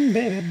 Burn,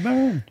 baby,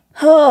 burn.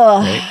 Oh,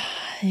 Right?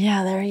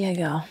 yeah, there you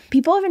go.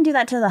 People even do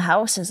that to the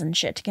houses and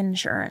shit to get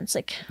insurance.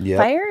 Like, Yep.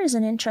 fire is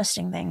an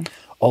interesting thing.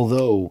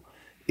 Although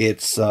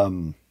it's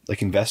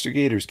like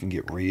investigators can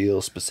get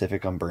real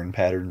specific on burn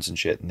patterns and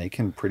shit, and they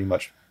can pretty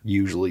much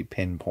usually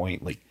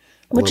pinpoint like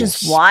a Which little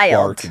is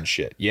wild. spark and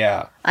shit.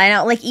 Yeah. I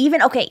know, like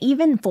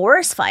even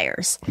forest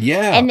fires.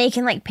 Yeah. And they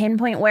can like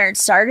pinpoint where it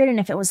started, and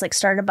if it was like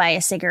started by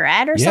a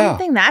cigarette or Yeah.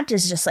 something, that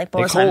just like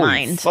blows Like, my holy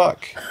mind.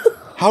 fuck.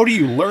 How do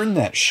you learn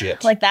that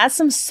shit? Like, that's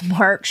some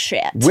smart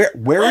shit.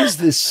 Where is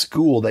this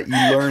school that you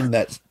learn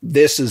that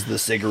this is the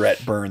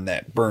cigarette burn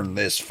that burned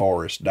this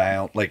forest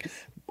down? Like,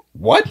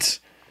 what?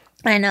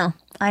 I know.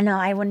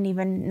 I wouldn't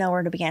even know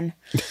where to begin.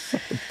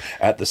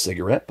 At the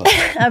cigarette butt.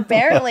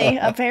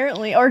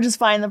 apparently, or just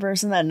find the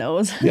person that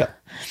knows. Yeah.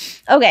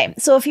 Okay,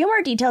 so a few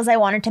more details I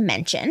wanted to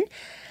mention.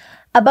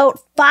 About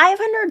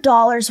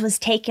 $500 was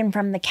taken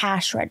from the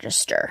cash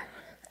register.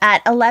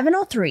 At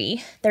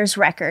 11:03, there's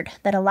record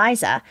that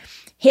Eliza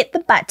hit the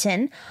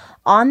button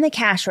on the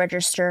cash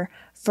register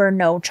for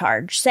no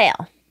charge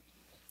sale,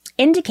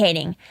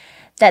 indicating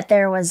that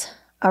there was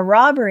a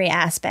robbery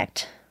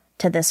aspect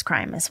to this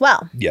crime as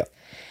well. Yeah.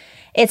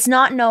 It's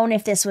not known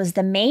if this was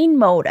the main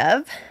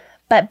motive,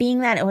 but being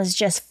that it was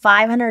just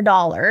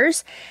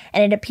 $500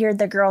 and it appeared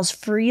the girls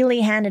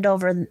freely handed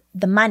over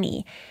the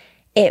money,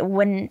 it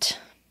wouldn't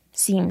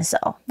seem so.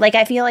 Like,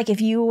 I feel like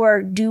if you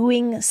were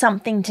doing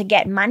something to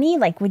get money,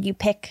 like, would you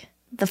pick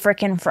the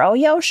frickin'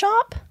 Froyo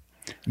shop?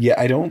 Yeah,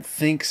 I don't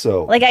think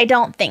so. Like, I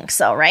don't think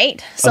so,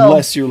 right? So,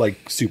 Unless you're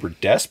like super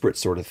desperate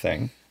sort of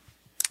thing.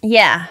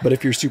 yeah. But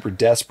if you're super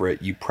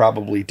desperate, you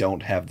probably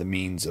don't have the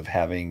means of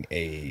having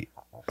a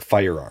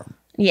firearm.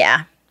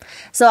 Yeah.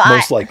 So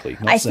Most likely.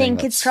 Not I saying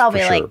think it's that's probably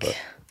for sure, like but-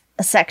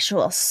 a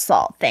sexual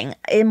assault thing,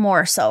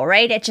 more so,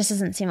 right? It just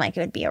doesn't seem like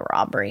it would be a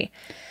robbery.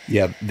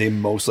 Yeah, they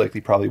most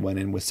likely probably went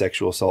in with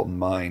sexual assault in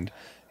mind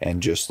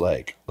and just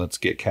like, let's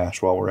get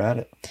cash while we're at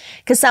it.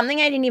 Because something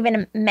I didn't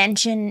even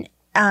mention,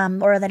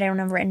 or that I don't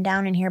have written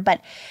down in here,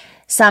 but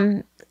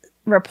some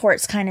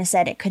reports kind of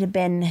said it could have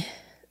been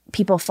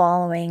people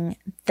following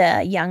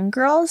the young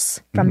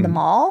girls from the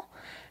mall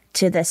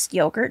to this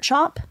yogurt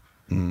shop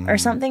or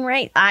something,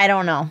 right? I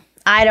don't know.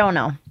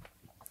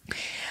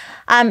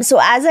 So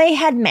as I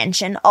had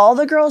mentioned, all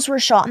the girls were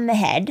shot in the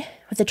head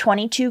with a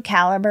 .22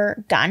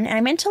 caliber gun. And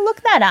I meant to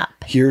look that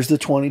up. Here's the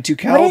 .22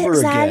 caliber What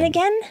is that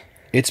again?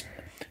 It's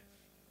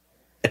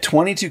a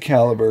 .22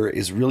 caliber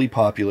is really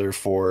popular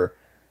for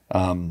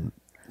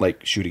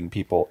like shooting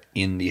people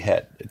in the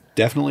head. It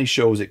definitely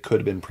shows it could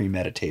have been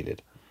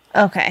premeditated.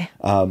 Okay.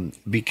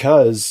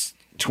 Because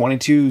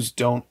 22s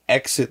don't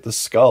exit the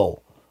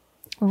skull.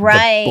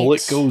 Right. The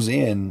bullet goes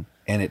in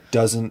and it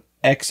doesn't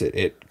exit.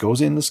 It goes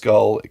in the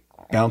skull, it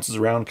bounces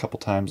around a couple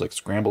times, like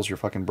scrambles your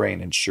fucking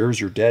brain, ensures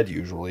you're dead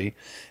usually,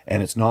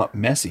 and it's not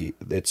messy.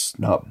 It's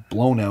not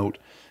blown out,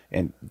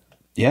 and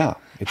yeah,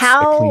 it's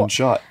a clean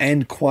shot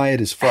and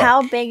quiet as fuck.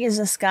 How big is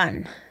this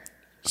gun?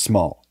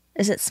 Small.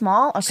 Is it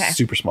small? Okay.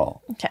 Super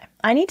small. Okay.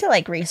 I need to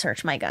like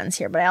research my guns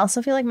here, but I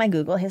also feel like my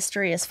Google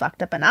history is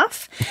fucked up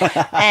enough.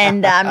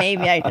 And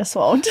maybe I just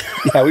won't.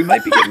 Yeah, we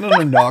might be getting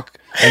a knock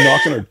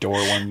on our door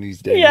one of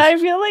these days. Yeah, I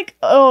feel like,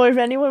 if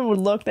anyone would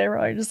look, they were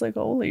probably just like,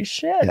 holy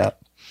shit. Yeah.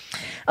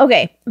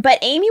 Okay, but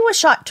Amy was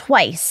shot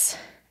twice,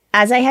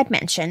 as I had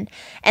mentioned,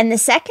 and the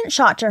second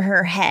shot to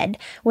her head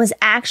was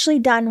actually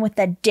done with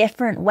a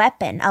different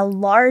weapon, a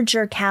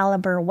larger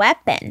caliber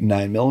weapon.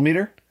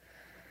 9mm?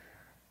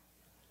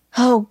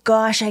 Oh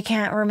gosh, I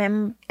can't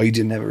remember. Oh, you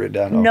didn't have it written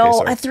down? Okay, No,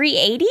 sorry. a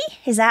 380?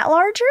 Is that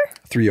larger?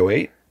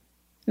 308?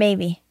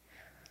 Maybe.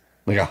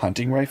 Like a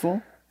hunting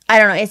rifle? I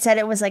don't know. It said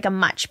it was like a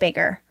much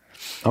bigger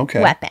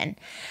weapon,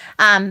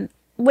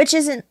 which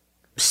isn't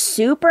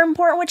super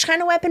important which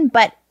kind of weapon,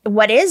 but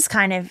what is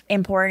kind of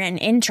important and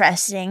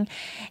interesting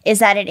is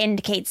that it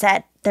indicates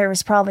that there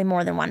was probably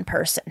more than one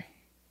person,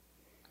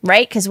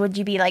 right? Because would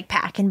you be like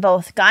packing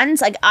both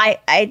guns? Like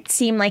it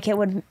seemed like it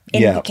would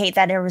indicate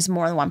that there was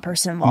more than one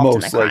person involved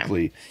in the crime. Most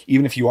likely.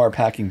 Even if you are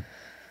packing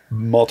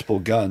multiple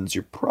guns,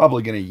 you're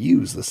probably going to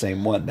use the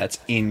same one that's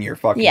in your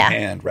fucking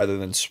hand rather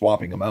than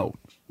swapping them out.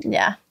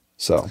 Yeah.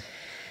 So...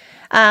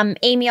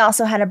 Amy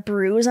also had a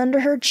bruise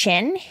under her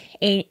chin,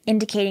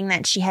 indicating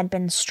that she had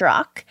been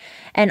struck,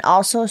 and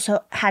also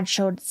had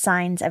showed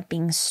signs of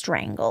being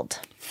strangled.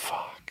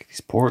 Fuck,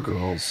 these poor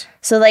girls.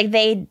 So, like,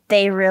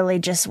 they really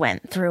just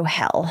went through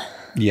hell.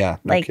 Yeah,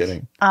 no like,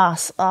 kidding.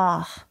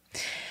 So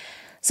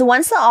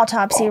once the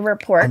autopsy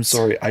report... I'm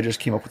sorry, I just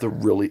came up with a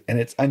really...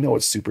 And I know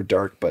it's super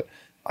dark, but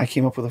I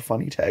came up with a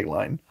funny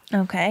tagline.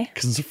 Okay.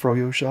 Because it's a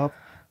froyo shop.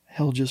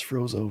 Hell just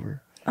froze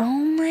over.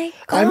 Oh my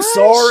gosh, I'm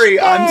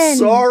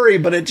sorry,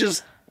 but it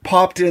just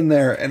popped in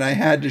there and I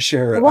had to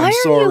share it. Why I'm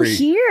sorry. are you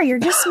here? You're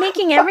just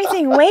making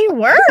everything way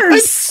worse. I'm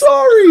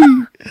sorry.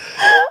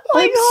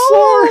 Like, I'm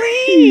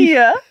sorry.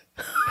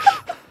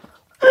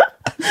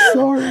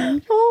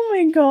 Sorry. Oh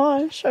my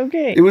gosh.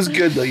 Okay. It was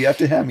good though. You have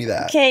to hand me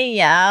that. Okay,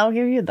 yeah, I'll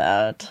give you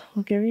that.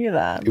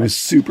 It was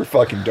super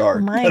fucking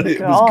dark. My but it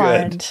God.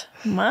 was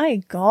good.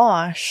 My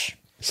gosh.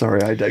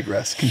 Sorry, I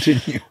digress.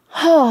 Continue.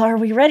 Oh, are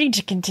we ready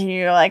to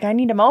continue? Like, I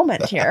need a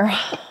moment here.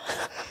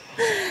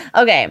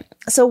 Okay,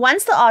 so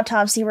once the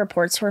autopsy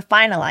reports were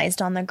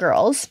finalized on the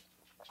girls,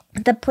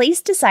 the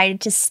police decided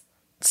to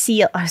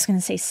seal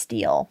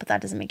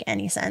the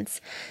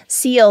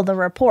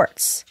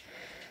reports.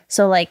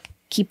 So, like,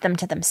 keep them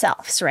to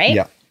themselves, right?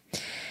 Yeah.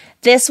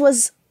 This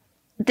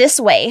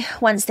way,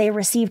 once they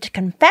received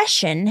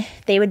confession,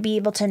 they would be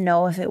able to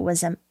know if it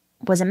was a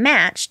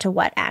match to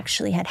what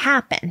actually had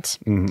happened.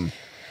 Mm-hmm.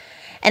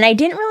 And I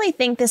didn't really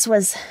think this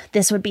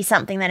would be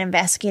something that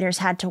investigators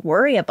had to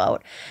worry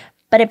about.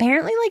 But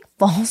apparently, like,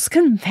 false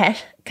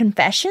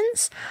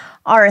confessions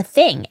are a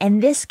thing.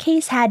 And this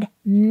case had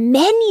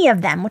many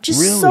of them, which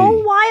is so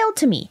wild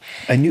to me.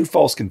 I knew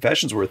false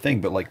confessions were a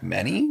thing, but like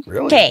many?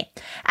 Really? Okay.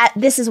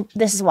 This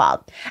is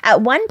wild.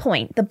 At one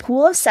point, the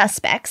pool of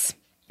suspects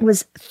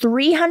was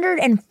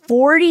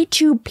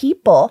 342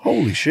 people.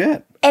 Holy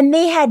shit. And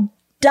they had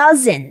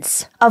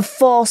dozens of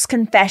false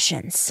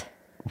confessions.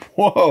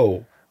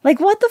 Whoa. Like,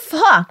 what the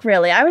fuck,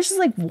 really? I was just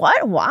like,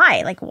 what?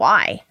 Why? Like,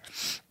 why?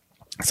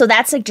 So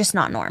that's, like, just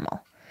not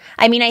normal.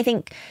 I mean, I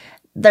think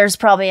there's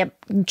probably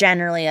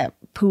generally a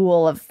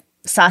pool of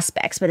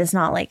suspects, but it's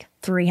not, like,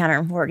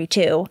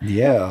 342.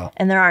 Yeah.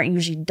 And there aren't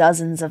usually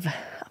dozens of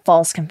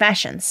false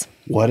confessions.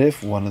 What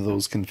if one of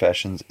those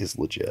confessions is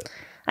legit?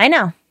 I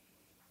know.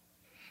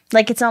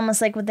 Like, it's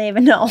almost like, would they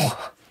even know?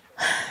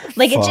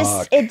 Like,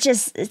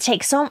 it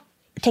takes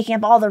taking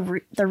up all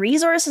the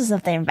resources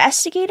of the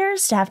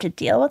investigators to have to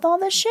deal with all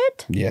this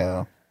shit.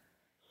 Yeah.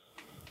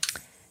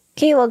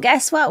 Okay, well,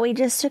 guess what? We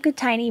just took a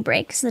tiny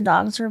break because the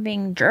dogs were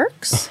being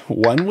jerks.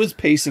 One was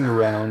pacing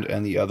around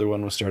and the other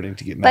one was starting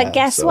to get mad. But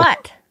guess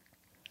what?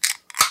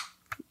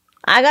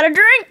 I got a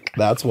drink.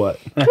 That's what.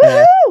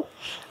 Woohoo!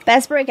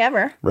 Best break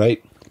ever.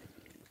 Right.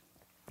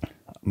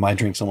 My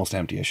drink's almost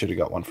empty. I should have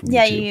got one from you.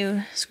 Yeah, too.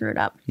 you screwed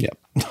up. Yep.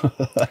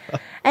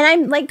 And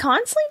I'm like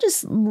constantly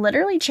just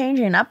literally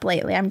changing it up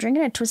lately. I'm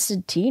drinking a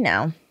twisted tea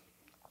now.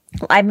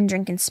 I've been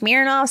drinking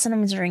Smirnoff,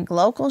 sometimes I drink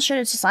local shit.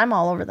 It's just, I'm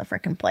all over the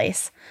freaking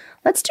place.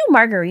 Let's do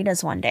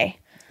margaritas one day.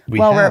 We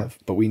have,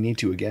 but we need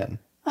to again.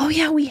 Oh,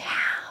 yeah, we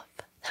have.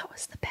 That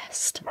was the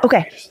best.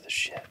 Okay. Margaritas are the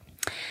shit.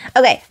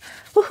 Okay.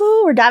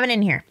 Woohoo, we're diving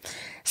in here.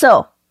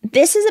 So,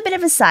 this is a bit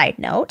of a side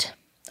note.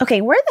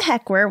 Okay, where the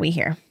heck were we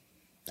here?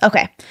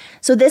 Okay,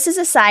 so this is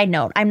a side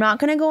note. I'm not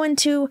going to go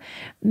into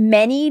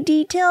many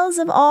details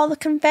of all the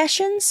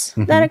confessions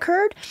that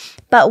occurred,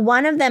 but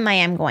one of them I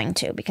am going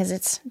to because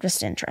it's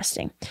just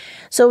interesting.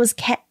 So it was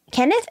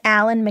Kenneth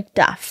Allen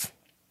McDuff.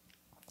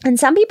 And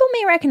some people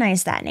may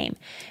recognize that name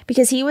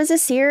because he was a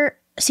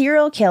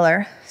serial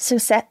killer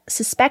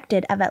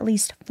suspected of at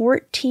least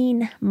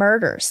 14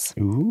 murders.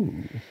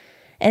 Ooh.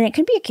 And it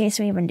could be a case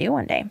we even do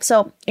one day.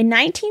 So in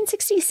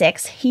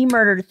 1966, he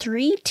murdered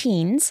 3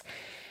 teens,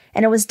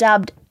 and it was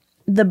dubbed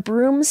the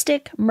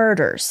Broomstick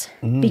Murders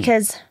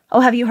because,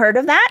 have you heard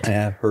of that? I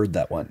have heard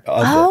that one.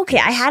 Okay.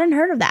 I hadn't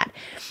heard of that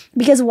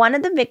because one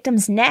of the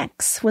victims'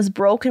 necks was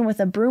broken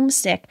with a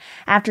broomstick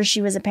after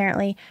she was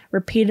apparently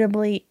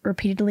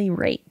repeatedly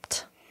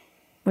raped,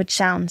 which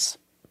sounds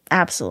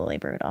absolutely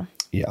brutal.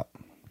 Yeah.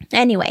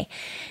 Anyway,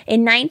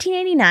 in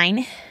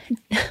 1989,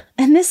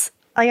 and this,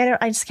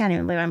 I just can't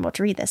even believe I'm about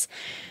to read this.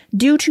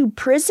 Due to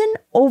prison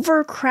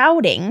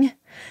overcrowding,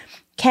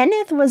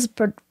 Kenneth was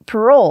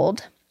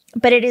paroled,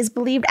 but it is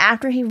believed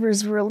after he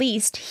was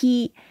released,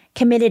 he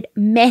committed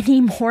many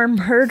more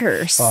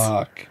murders.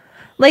 Fuck.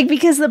 Like,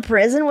 because the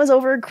prison was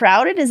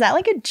overcrowded? Is that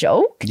like a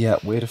joke? Yeah,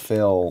 way to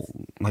fail.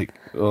 Like,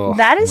 oh,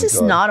 that is my just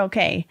God. not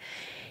okay.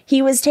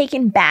 He was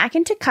taken back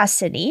into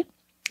custody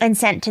and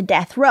sent to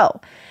death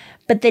row.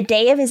 But the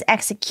day of his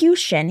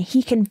execution,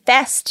 he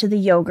confessed to the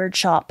yogurt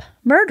shop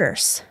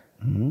murders.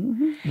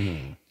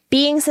 Mm-hmm.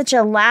 Being such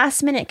a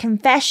last-minute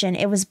confession,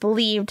 it was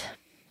believed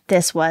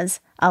this was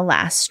a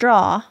last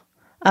straw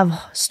of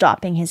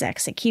stopping his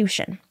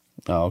execution.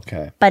 Oh,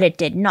 okay. But it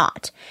did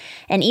not.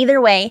 And either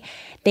way,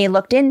 they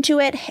looked into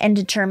it and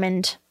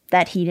determined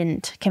that he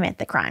didn't commit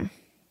the crime.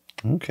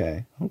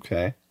 Okay.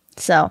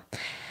 So,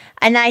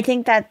 and I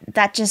think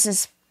that just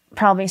is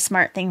probably a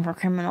smart thing for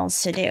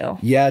criminals to do.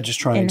 Yeah, just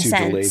trying to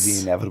delay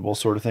sense. the inevitable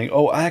sort of thing.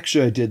 Oh,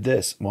 actually, I did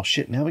this. Well,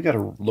 shit, now we got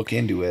to look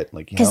into it.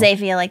 Like, because they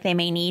feel like they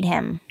may need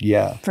him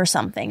for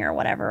something or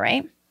whatever,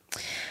 right?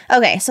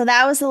 Okay, so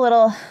that was the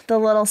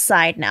little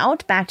side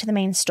note. Back to the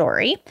main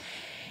story.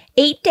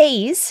 8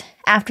 days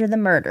after the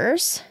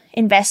murders,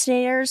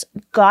 investigators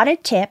got a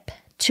tip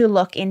to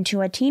look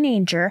into a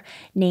teenager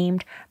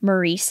named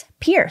Maurice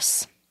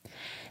Pierce.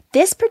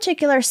 This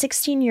particular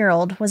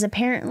 16-year-old was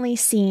apparently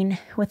seen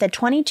with a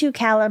 .22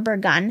 caliber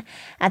gun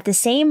at the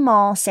same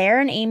mall Sarah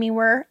and Amy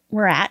were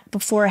at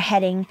before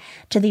heading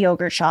to the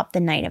yogurt shop the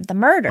night of the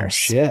murders. Oh,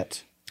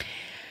 shit.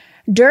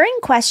 During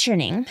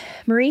questioning,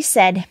 Maurice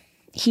said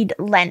he'd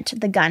lent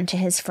the gun to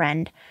his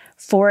friend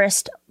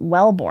Forrest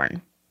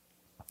Wellborn,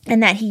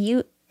 and that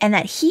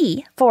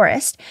he,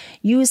 Forrest,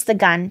 used the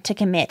gun to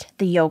commit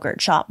the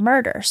yogurt shop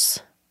murders.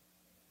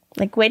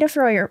 Like, way to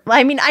throw your...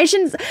 I mean, I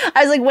was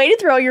like, way to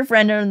throw your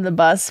friend under the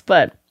bus,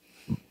 but...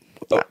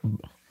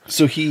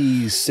 So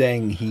he's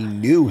saying he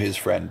knew his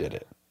friend did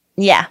it?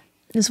 Yeah,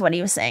 is what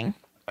he was saying.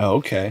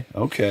 Oh,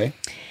 okay.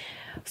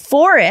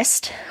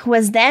 Forrest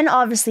was then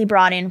obviously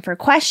brought in for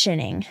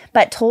questioning,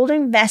 but told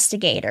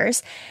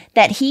investigators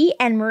that he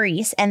and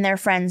Maurice and their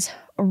friends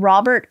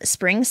Robert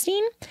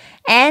Springsteen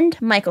and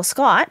Michael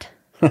Scott...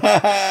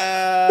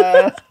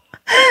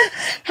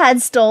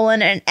 had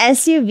stolen an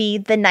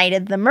SUV the night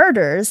of the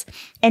murders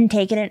and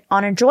taken it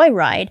on a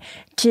joyride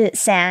to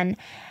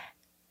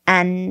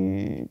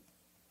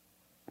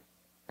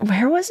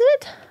where was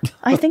it?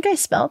 I think I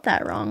spelled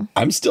that wrong.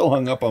 I'm still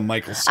hung up on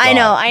Michael Scott. I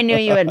know, I knew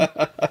you would.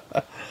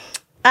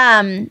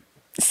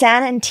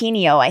 San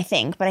Antonio, I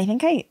think, but I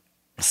think I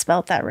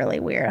spelled that really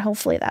weird.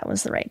 Hopefully that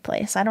was the right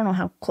place. I don't know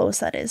how close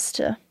that is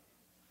to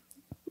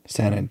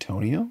San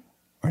Antonio?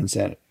 Or in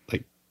San...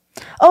 like...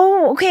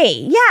 Oh, okay.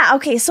 Yeah,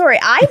 okay, sorry.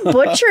 I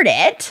butchered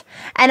it,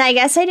 and I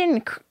guess I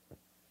didn't...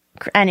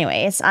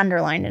 Anyway, it's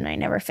underlined, and I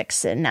never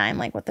fixed it, and now I'm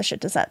like, what the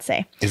shit does that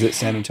say? Is it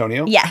San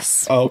Antonio?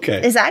 Yes. Oh,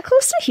 okay. Is that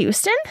close to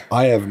Houston?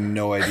 I have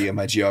no idea.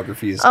 My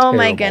geography is Oh terrible.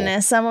 my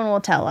goodness, someone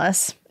will tell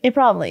us. It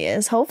probably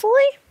is,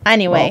 hopefully.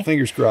 Anyway. Well,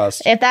 fingers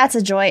crossed. If that's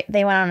a joy,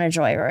 they went on a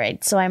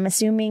joyride, so I'm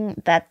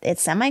assuming that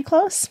it's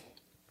semi-close.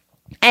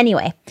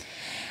 Anyway,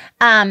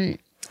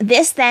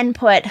 this then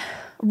put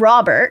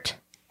Robert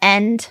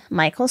and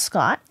Michael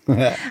Scott,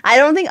 I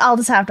don't think I'll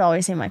just have to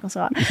always say Michael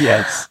Scott,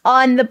 Yes.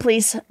 on the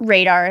police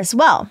radar as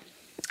well.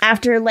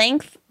 After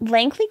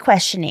lengthy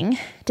questioning,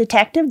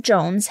 Detective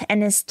Jones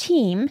and his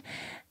team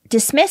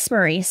dismissed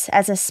Maurice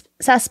as a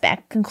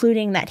suspect,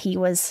 concluding that he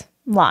was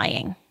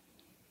lying.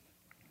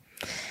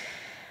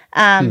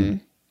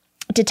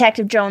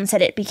 Detective Jones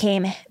said it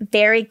became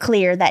very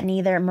clear that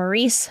neither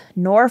Maurice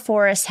nor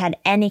Forrest had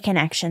any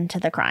connection to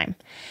the crime,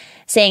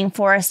 saying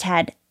Forrest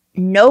had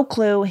no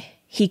clue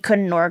he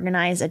couldn't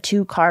organize a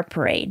 2-car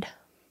parade.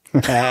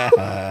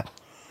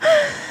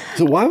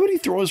 So why would he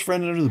throw his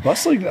friend under the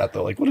bus like that,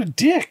 though? Like, what a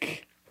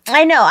dick.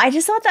 I know. I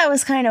just thought that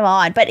was kind of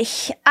odd. But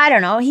I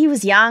don't know. He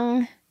was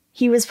young.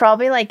 he was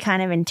probably like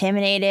kind of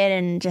intimidated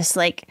and just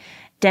like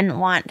didn't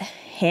want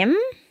him.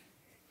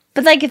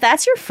 But like, if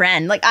that's your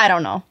friend, like, I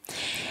don't know.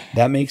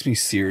 That makes me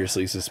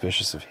seriously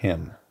suspicious of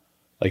him.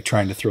 Like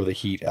trying to throw the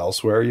heat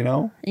elsewhere, you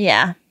know?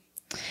 Yeah.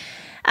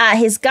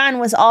 His gun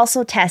was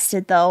also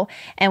tested, though,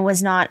 and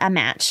was not a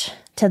match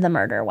to the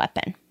murder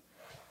weapon.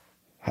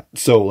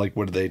 So, like,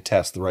 what did they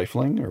test? The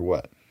rifling or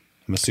what?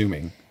 I'm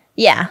assuming.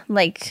 Yeah,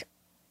 like,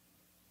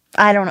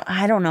 I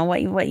don't know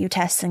what you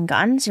test in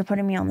guns. You're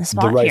putting me on the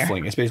spot The here.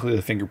 rifling. It's basically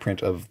the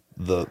fingerprint of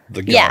the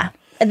gun. Yeah,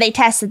 they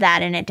tested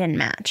that and it didn't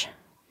match.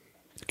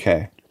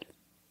 Okay.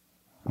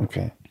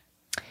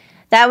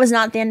 That was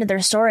not the end of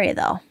their story,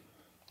 though.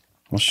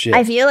 Well, shit.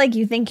 I feel like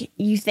you think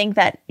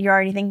that you're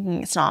already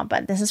thinking it's not,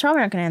 but this is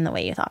probably not going to end the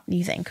way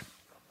you think.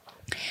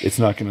 It's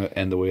not going to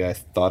end the way I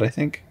thought I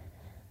think?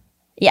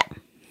 Yeah.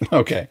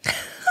 Okay.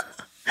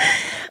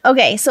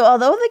 Okay, so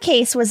although the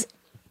case was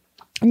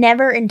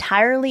never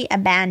entirely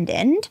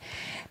abandoned,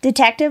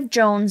 Detective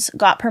Jones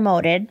got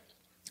promoted,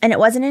 and it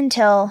wasn't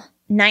until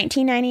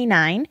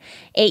 1999,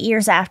 8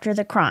 years after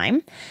the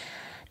crime,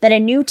 that a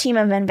new team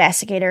of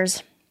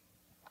investigators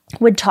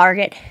would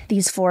target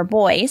these 4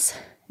 boys,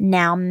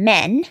 now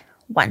men,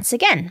 once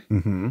again,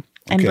 and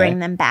bring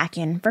them back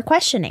in for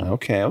questioning.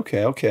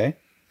 Okay.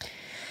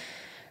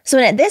 So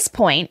at this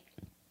point,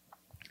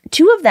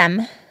 2 of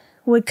them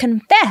would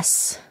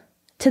confess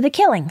to the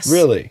killings.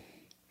 Really?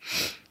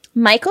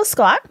 Michael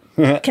Scott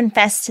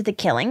confessed to the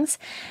killings,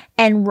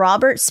 and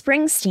Robert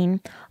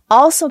Springsteen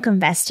also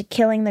confessed to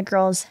killing the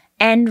girls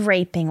and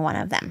raping one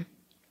of them.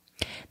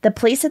 The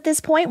police at this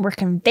point were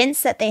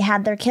convinced that they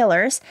had their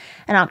killers,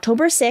 and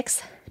October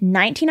 6,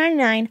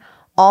 1999,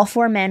 all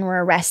 4 men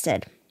were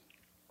arrested.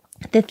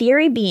 The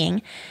theory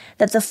being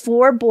that the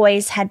 4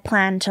 boys had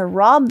planned to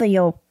rob the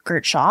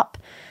yogurt shop,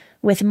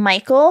 with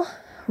Michael,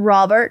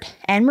 Robert,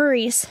 and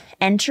Maurice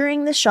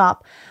entering the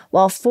shop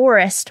while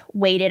Forrest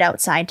waited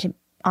outside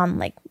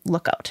on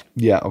lookout.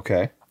 Yeah,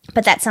 okay.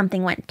 But that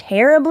something went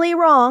terribly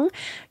wrong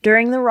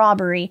during the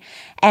robbery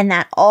and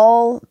that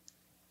all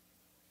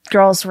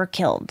girls were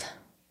killed.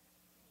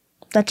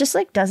 That just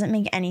doesn't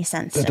make any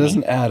sense to me. That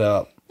doesn't add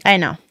up. I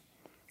know.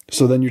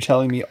 So then you're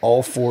telling me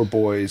all 4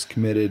 boys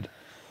committed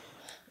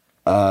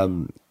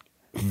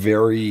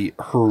very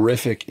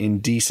horrific,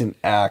 indecent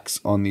acts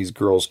on these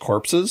girls'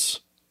 corpses?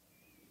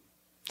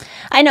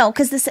 I know,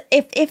 because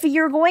if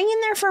you're going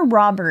in there for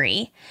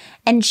robbery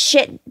and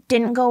shit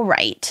didn't go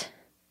right,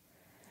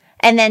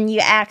 and then you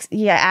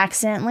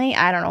accidentally,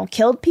 I don't know,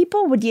 killed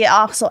people, would you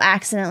also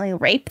accidentally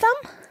rape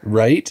them?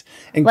 Right?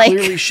 And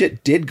clearly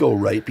shit did go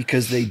right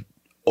because they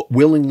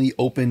willingly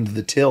opened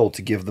the till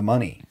to give the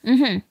money.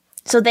 Mm-hmm.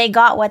 So they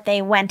got what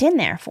they went in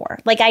there for.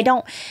 I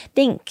don't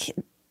think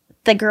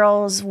the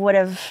girls would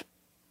have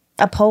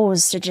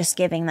opposed to just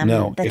giving them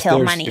the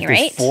till money,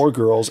 right? There's 4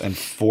 girls and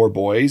 4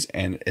 boys,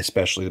 and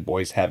especially the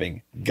boys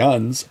having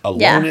guns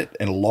alone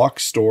in a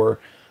locked store,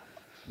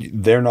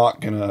 they're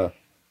not gonna.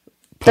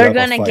 They're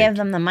gonna give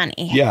them the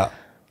money. Yeah.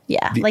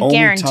 Yeah, the only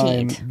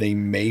guaranteed. time they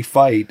may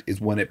fight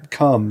is when it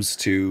comes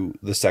to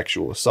the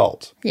sexual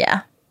assault.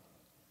 Yeah.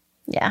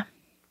 Yeah.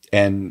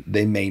 And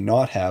they may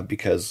not have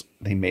because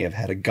they may have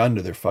had a gun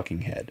to their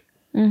fucking head.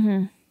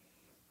 Mm-hmm.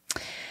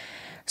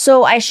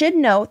 So I should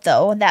note,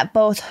 though, that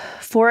both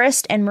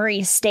Forrest and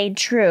Maurice stayed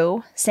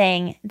true,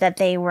 saying that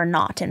they were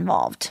not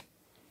involved.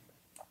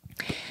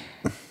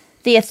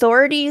 The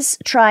authorities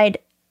tried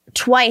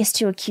twice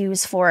to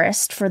accuse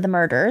Forrest for the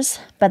murders,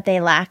 but they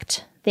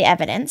lacked the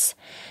evidence.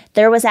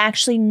 There was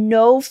actually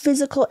no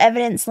physical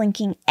evidence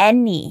linking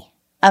any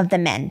of the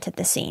men to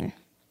the scene.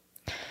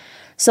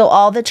 So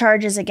all the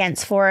charges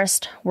against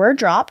Forrest were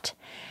dropped,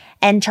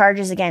 and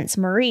charges against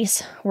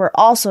Maurice were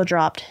also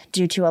dropped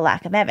due to a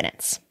lack of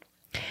evidence.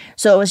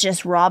 So it was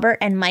just Robert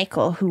and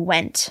Michael who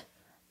went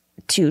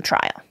to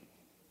trial.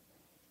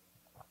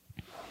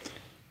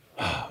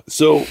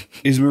 So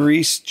is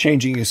Maurice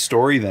changing his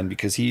story then?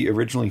 Because he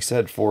originally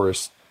said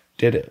Forrest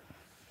did it.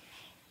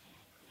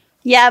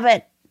 Yeah,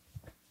 but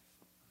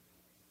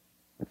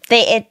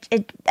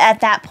it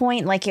at that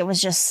point, it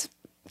was just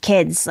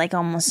kids,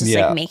 almost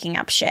just making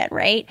up shit,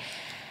 right?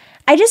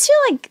 I just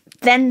feel like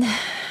then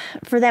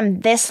for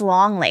them this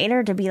long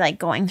later to be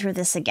going through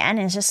this again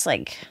is just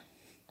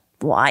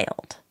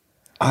wild.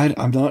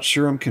 I'm not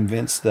sure I'm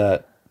convinced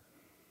that.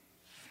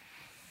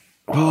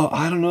 Well,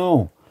 I don't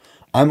know.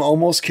 I'm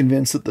almost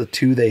convinced that the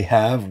 2 they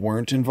have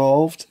weren't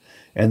involved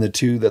and the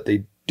 2 that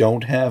they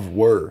don't have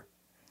were.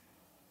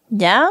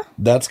 Yeah?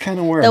 That's kind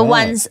of where the I'm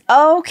ones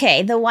at.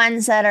 Okay, the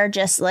ones that are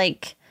just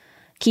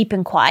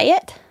keeping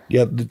quiet.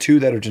 Yeah, the 2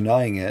 that are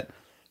denying it,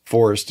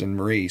 Forrest and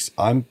Maurice,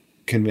 I'm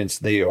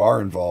convinced they are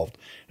involved,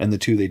 and the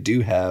 2 they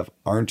do have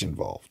aren't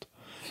involved.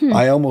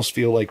 I almost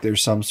feel like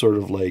there's some sort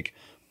of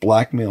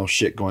blackmail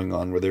shit going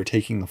on where they're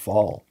taking the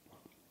fall.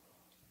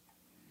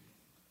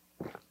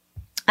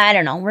 I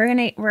don't know. We're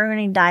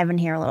gonna dive in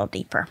here a little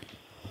deeper.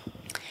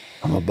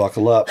 I'm gonna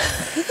buckle up.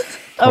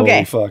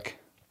 Okay. Holy fuck.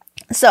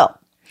 So,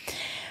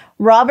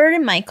 Robert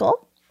and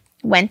Michael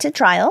went to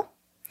trial,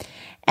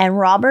 and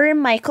Robert and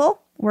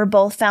Michael were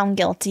both found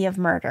guilty of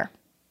murder.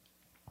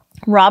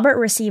 Robert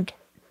received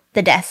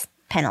the death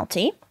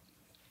penalty,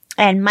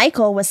 and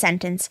Michael was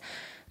sentenced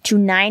to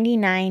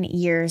 99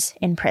 years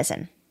in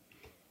prison.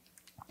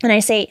 And I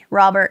say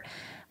Robert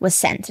was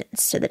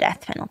sentenced to the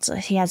death penalty.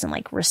 He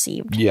hasn't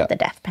received the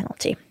death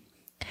penalty.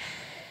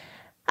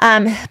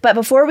 But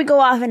before we go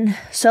off and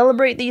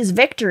celebrate these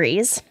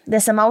victories,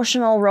 this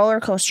emotional roller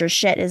coaster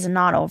shit is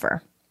not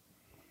over.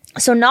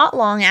 So not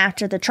long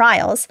after the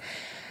trials,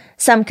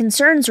 some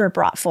concerns were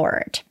brought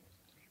forward.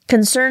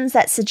 Concerns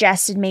that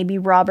suggested maybe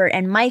Robert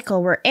and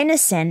Michael were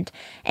innocent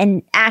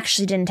and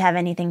actually didn't have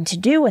anything to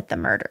do with the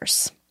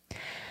murders.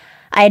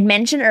 I had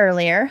mentioned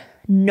earlier,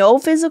 no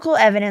physical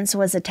evidence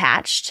was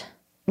attached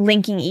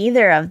linking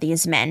either of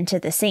these men to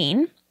the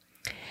scene.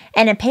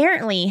 And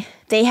apparently,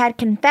 they had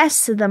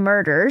confessed to the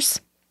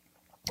murders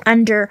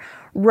under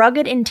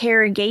rugged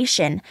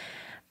interrogation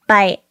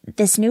by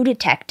this new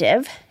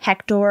detective,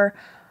 Hector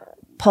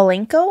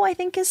Polinko, I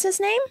think is his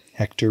name.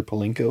 Hector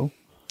Polinko.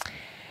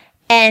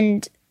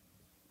 And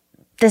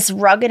this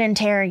rugged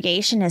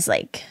interrogation is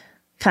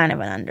kind of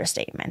an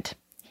understatement.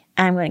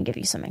 I'm going to give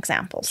you some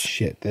examples.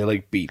 Shit,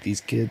 they beat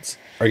these kids?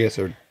 Or I guess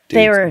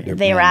they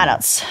were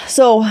adults.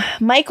 So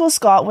Michael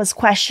Scott was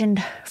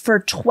questioned for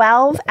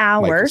 12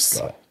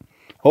 hours.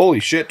 Holy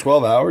shit,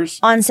 12 hours?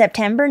 On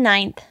September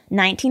 9th,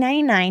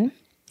 1999,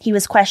 he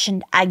was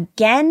questioned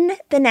again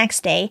the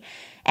next day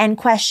and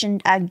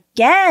questioned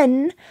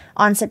again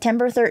on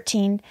September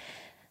 13th,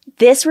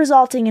 this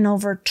resulting in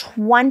over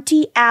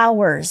 20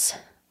 hours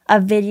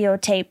of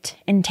videotaped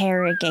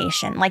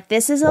interrogation.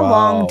 This is a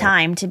long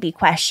time to be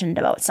questioned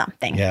about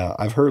something. Yeah,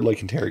 I've heard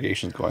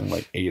interrogations going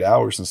 8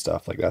 hours and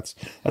stuff. That's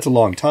a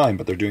long time,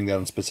 but they're doing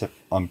that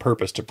on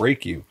purpose to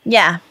break you.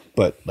 Yeah.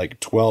 But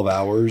 12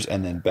 hours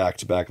and then back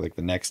to back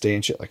the next day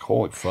and shit.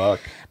 Holy fuck.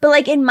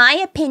 But in my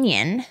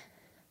opinion,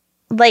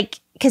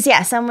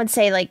 because some would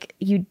say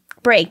you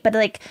break,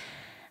 but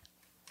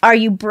are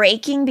you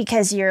breaking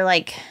because you're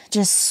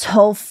just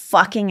so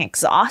fucking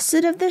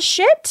exhausted of this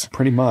shit?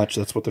 Pretty much.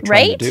 That's what they're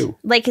trying to do.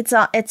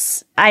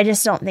 I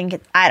just don't think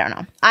it, I don't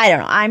know.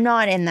 I'm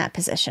not in that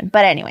position.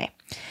 But anyway,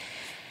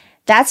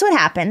 that's what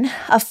happened.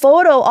 A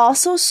photo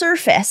also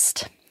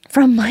surfaced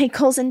from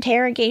Michael's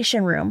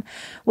interrogation room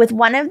with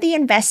one of the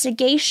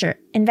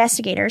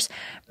investigators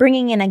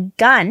bringing in a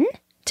gun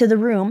to the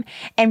room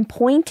and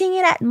pointing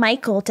it at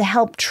Michael to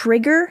help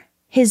trigger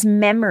his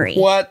memory.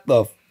 What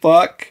the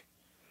fuck?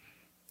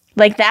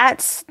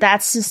 That's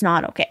just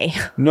not okay.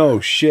 No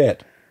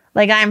shit.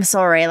 I'm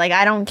sorry.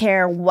 I don't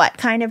care what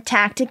kind of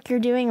tactic you're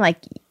doing. I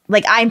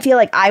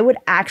feel I would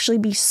actually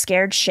be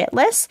scared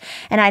shitless,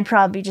 and I'd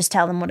probably just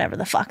tell them whatever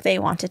the fuck they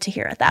wanted to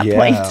hear at that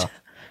point.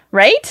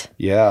 Right?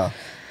 Yeah.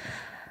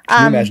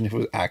 Can you imagine if it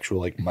was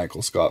actual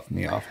Michael Scott from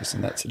The Office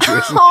in that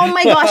situation? Oh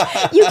my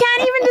gosh. You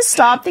can't even just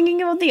stop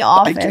thinking about The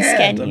Office,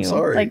 can you? I'm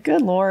sorry.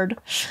 Good Lord.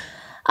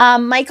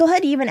 Michael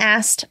had even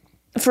asked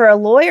for a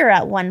lawyer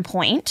at one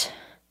point,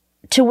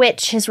 to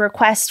which his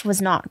request was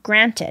not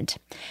granted.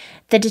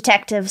 The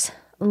detectives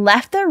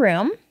left the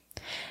room,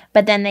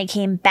 but then they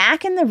came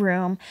back in the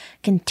room,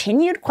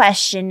 continued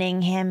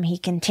questioning him. He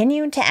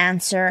continued to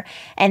answer,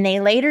 and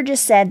they later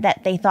just said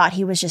that they thought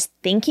he was just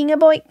thinking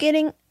about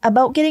getting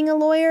a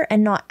lawyer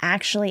and not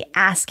actually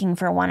asking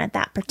for one at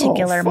that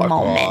particular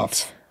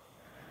moment.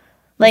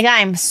 Off.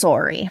 I'm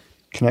sorry.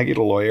 Can I get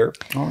a lawyer?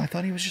 Oh, I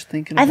thought he was just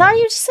thinking I thought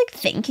he was just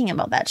thinking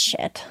about that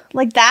shit.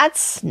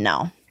 That's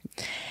no.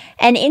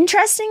 And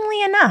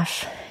interestingly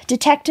enough,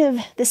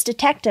 this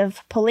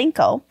detective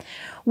Polinko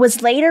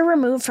was later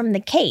removed from the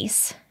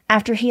case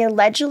after he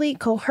allegedly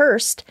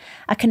coerced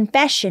a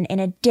confession in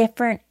a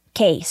different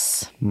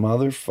case.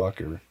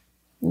 Motherfucker.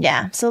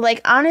 Yeah. So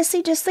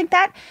honestly, just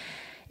that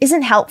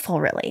isn't helpful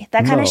really.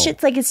 That kind of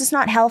shit's it's just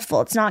not helpful.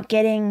 It's not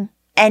getting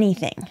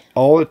anything.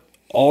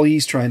 All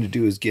he's trying to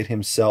do is get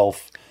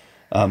himself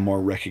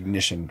more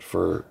recognition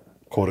for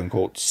quote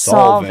unquote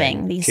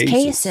solving these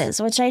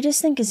cases, which I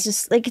just think is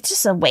just it's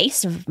just a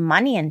waste of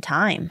money and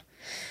time.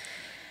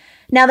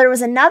 Now there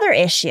was another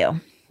issue,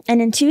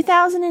 and in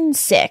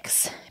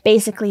 2006,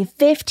 basically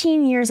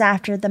 15 years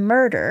after the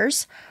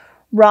murders,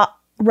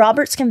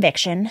 Robert's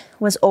conviction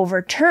was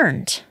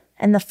overturned,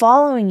 and the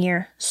following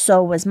year,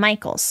 so was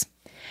Michael's.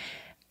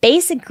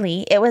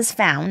 Basically, it was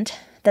found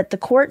that the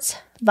courts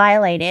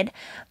violated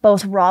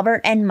both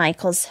Robert and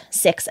Michael's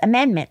Sixth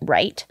Amendment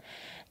right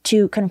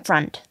to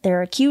confront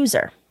their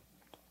accuser.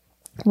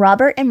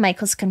 Robert and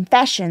Michael's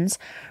confessions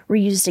were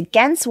used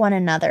against one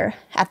another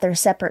at their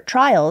separate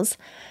trials,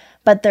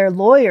 but their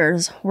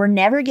lawyers were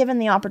never given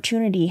the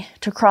opportunity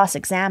to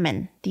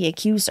cross-examine the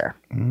accuser.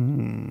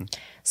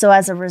 So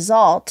as a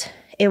result,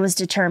 it was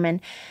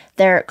determined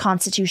their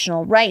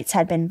constitutional rights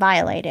had been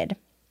violated.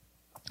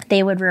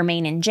 They would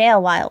remain in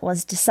jail while it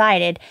was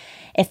decided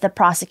if the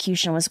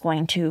prosecution was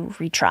going to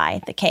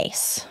retry the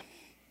case.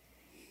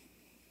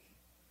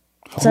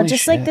 So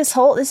just shit. this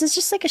is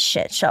just a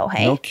shit show,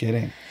 hey? No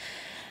kidding.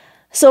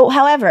 So,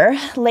 however,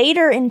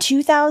 later in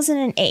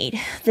 2008,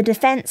 the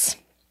defense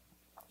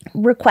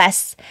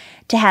requests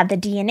to have the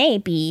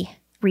DNA be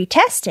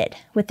retested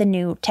with the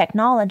new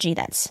technology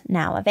that's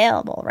now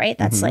available, right?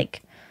 That's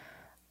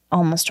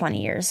almost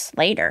 20 years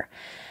later.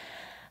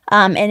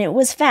 And it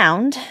was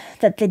found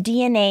that the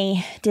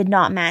DNA did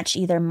not match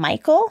either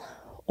Michael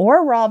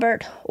or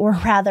Robert, or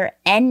rather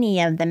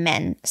any of the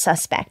men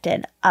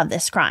suspected of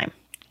this crime.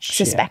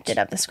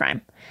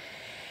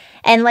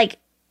 And like,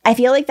 I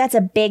feel like that's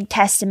a big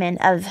testament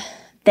of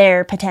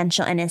their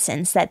potential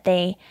innocence, that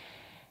they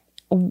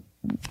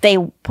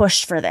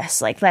pushed for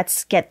this. Like,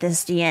 let's get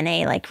this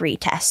DNA like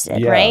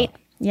retested, right?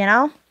 You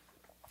know?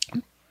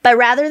 But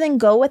rather than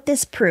go with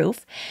this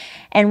proof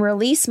and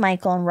release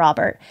Michael and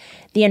Robert,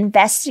 the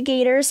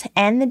investigators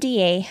and the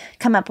DA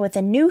come up with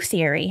a new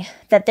theory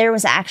that there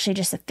was actually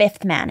just a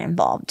fifth man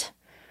involved,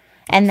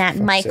 and that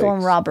Michael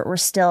and Robert were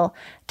still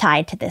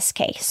tied to this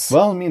case.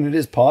 Well, I mean, it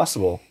is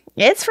possible.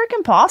 It's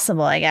freaking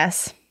possible, I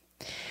guess.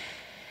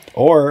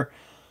 Or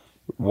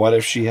what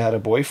if she had a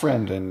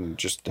boyfriend and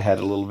just had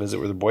a little visit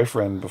with her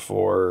boyfriend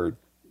before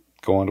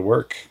going to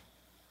work?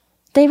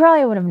 They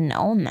probably would have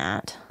known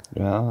that.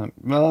 Well,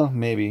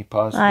 maybe,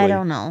 possibly. I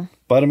don't know.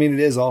 But I mean, it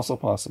is also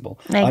possible.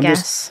 I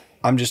guess.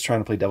 I'm just trying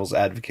to play devil's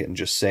advocate and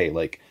just say,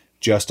 like,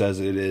 just as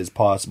it is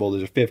possible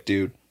there's a fifth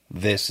dude,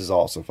 this is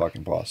also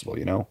fucking possible,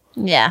 you know?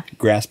 Yeah.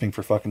 Grasping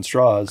for fucking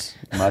straws.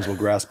 Might as well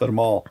grasp at them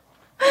all.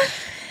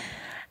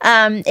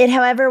 It,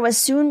 however, was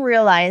soon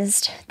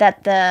realized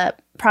that the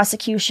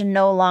prosecution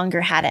no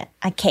longer had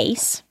a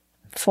case,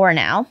 for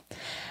now,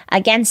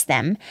 against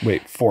them.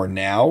 Wait, for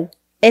now?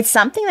 It's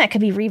something that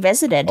could be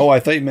revisited. Oh, I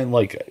thought you meant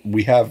like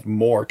we have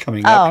more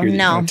coming up here that you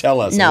can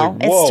tell us. No,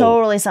 like, it's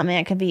totally something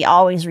that could be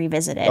always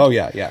revisited. Oh,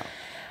 yeah.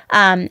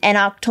 And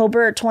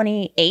October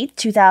 28th,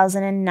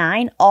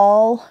 2009,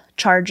 all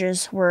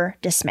charges were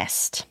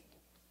dismissed.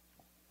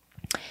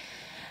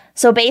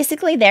 So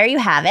basically, there you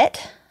have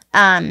it.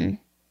 I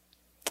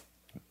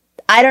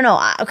don't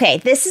know. Okay,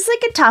 this is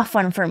like a tough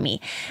one for me.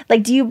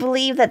 Like, do you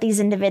believe that these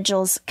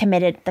individuals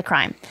committed the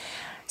crime?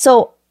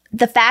 So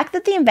the fact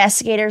that the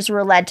investigators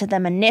were led to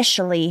them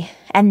initially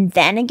and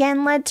then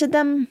again led to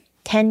them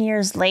 10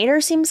 years later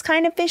seems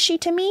kind of fishy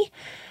to me.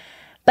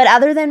 But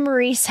other than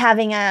Maurice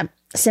having a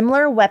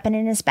similar weapon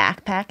in his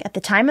backpack at the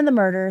time of the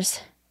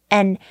murders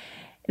and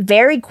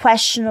very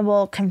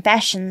questionable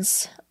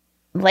confessions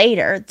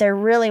later, there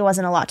really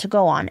wasn't a lot to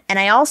go on. And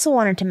I also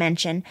wanted to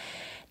mention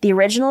the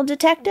original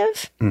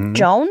detective,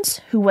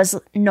 Jones, who was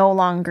no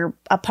longer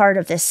a part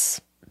of this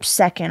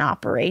second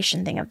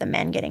operation thing of the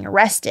men getting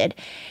arrested.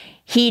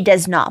 He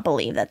does not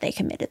believe that they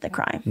committed the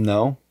crime.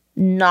 No?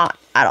 Not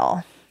at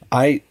all.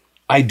 I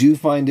do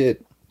find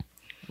it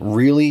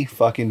really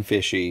fucking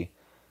fishy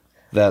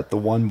that the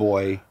one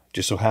boy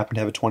just so happened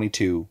to have a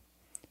 22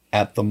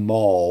 at the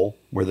mall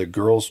where the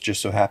girls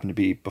just so happened to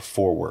be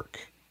before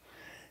work.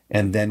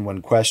 And then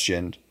when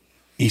questioned,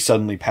 he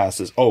suddenly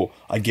passes, oh,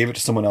 I gave it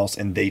to someone else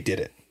and they did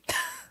it.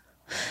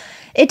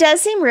 It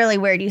does seem really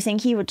weird. You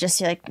think he would just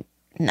be like,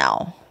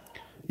 no.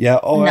 Yeah,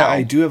 oh, No.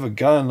 I do have a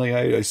gun. Like,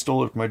 I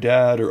stole it from my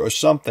dad or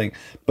something.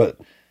 But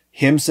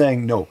him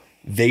saying, no,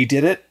 they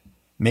did it,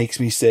 makes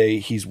me say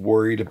he's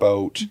worried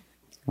about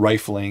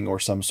rifling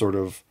or some sort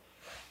of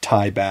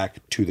tie back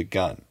to the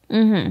gun.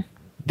 Mm-hmm.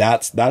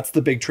 That's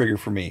the big trigger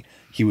for me.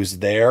 He was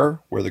there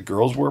where the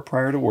girls were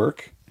prior to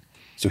work,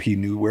 so he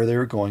knew where they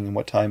were going and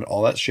what time and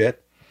all that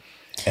shit,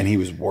 and he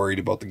was worried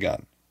about the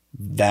gun.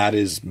 That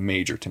is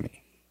major to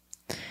me.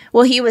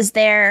 Well, he was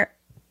there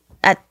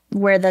at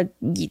where the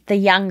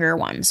younger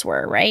ones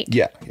were, right?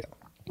 Yeah.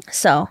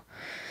 So,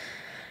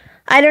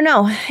 I don't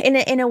know.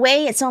 In a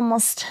way, it's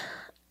almost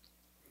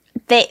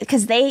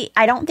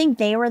I don't think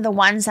they were the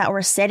ones that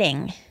were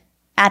sitting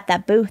at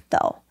that booth,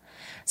 though.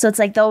 So it's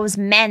like those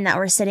men that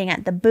were sitting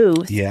at the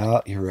booth.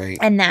 Yeah, you're right.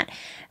 And that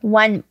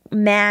one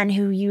man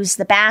who used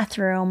the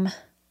bathroom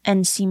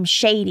and seemed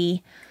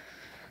shady,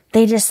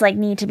 they just like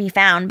need to be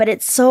found. But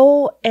it's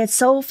so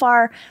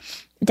far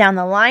down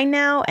the line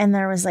now, and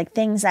there was like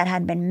things that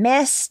had been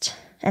missed,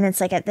 and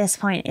it's like at this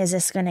point, is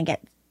this going to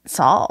get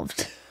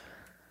solved?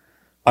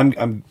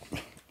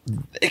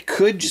 It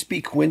could just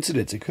be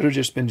coincidence. It could have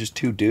just been just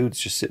two dudes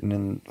just sitting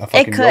in a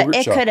fucking yogurt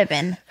shop. It could have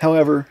been.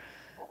 However,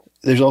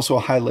 there's also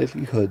a high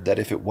likelihood that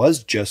if it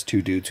was just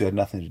two dudes who had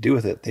nothing to do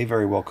with it, they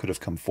very well could have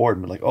come forward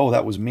and been like, "Oh,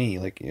 that was me."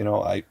 Like, you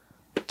know,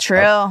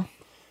 True.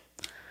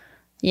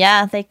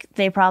 Yeah,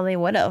 they probably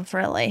would have,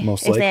 really.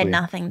 Most if they had likely.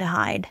 nothing to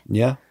hide.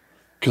 Yeah.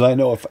 Because I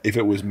know if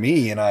it was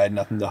me and I had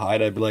nothing to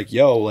hide, I'd be like,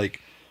 yo, like,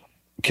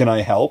 can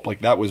I help?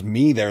 Like, that was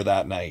me there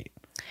that night.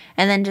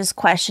 And then just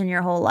question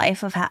your whole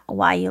life of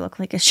why you look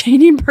like a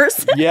shady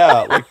person.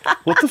 Yeah, like,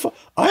 what the fuck?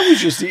 I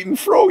was just eating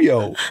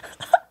froyo.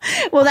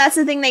 Well, that's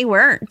the thing. They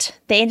weren't.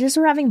 They just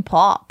were having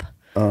pop.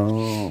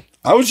 Oh.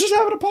 I was just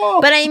having a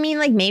pop. But I mean,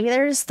 like, maybe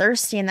they're just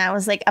thirsty and that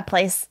was like a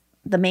place,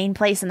 the main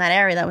place in that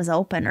area that was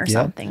open or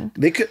something.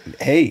 They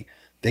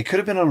could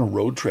have been on a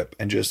road trip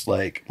and just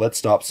like, let's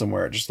stop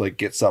somewhere, just like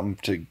get some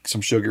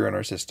sugar in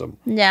our system.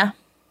 Yeah.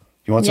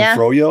 You want some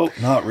froyo?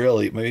 Not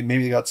really.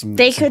 Maybe they got some.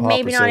 They some could pop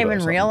maybe or not soda or even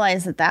something.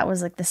 realize that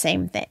was like the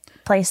same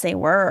place they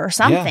were or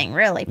something,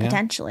 really,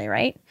 potentially,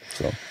 right?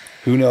 So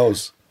who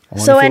knows? I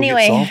wonder So if it'll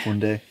anyway, get solved one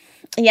day.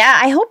 Yeah,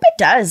 I hope it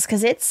does,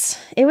 because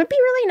it would be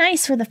really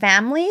nice for the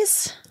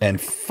families.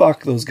 And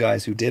fuck those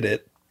guys who did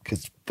it,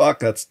 because fuck,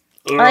 that's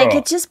like,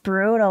 it's just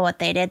brutal what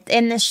they did.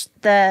 And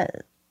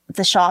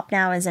the shop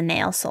now is a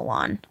nail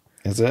salon.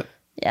 Is it?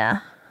 Yeah.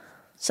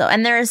 So,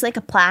 and there is like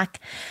a plaque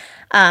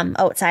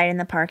outside in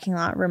the parking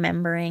lot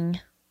remembering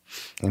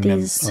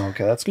these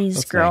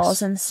that's girls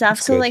nice. and stuff.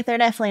 That's so good. like they're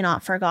definitely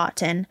not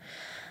forgotten.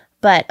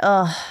 But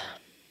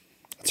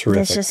It's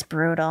horrific. it's just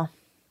brutal.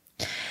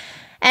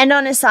 And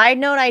on a side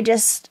note, I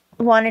just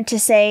wanted to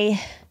say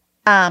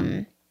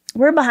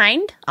we're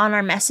behind on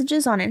our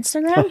messages on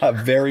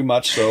Instagram. Very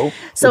much so.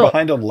 So- We're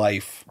behind on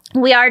life.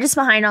 We are just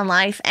behind on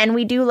life, and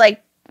we do,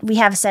 we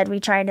have said,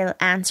 we try to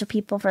answer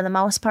people for the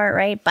most part,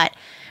 right? But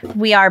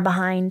we are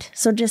behind,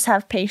 so just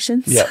have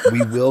patience. Yeah,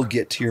 we will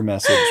get to your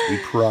message. We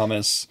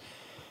promise.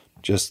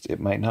 Just, it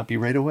might not be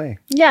right away,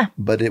 Yeah,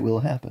 but it will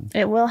happen.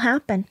 it will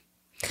happen.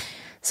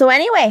 So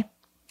anyway,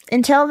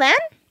 until then,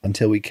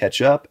 Until we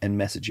catch up and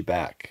message you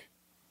back.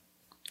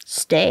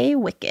 stay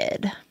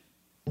wicked.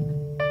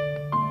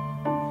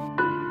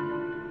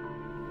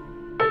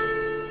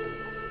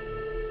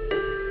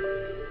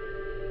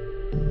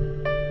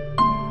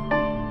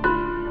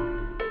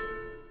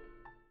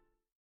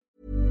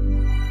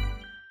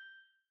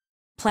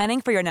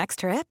 Planning for your next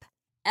trip?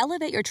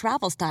 Elevate your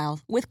travel style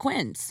with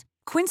Quince.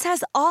 Quince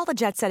has all the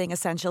jet-setting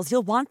essentials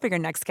you'll want for your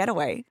next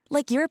getaway,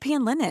 like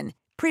European linen,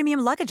 premium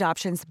luggage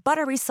options,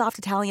 buttery soft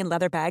Italian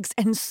leather bags,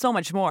 and so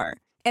much more.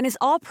 And is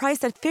all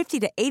priced at 50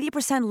 to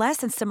 80% less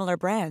than similar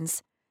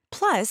brands.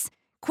 Plus,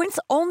 Quince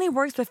only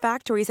works with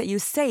factories that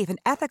use safe and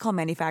ethical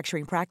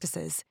manufacturing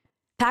practices.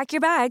 Pack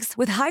your bags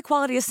with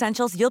high-quality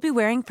essentials you'll be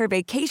wearing for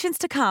vacations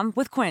to come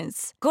with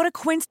Quince. Go to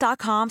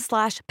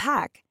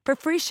quince.com/pack for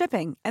free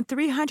shipping and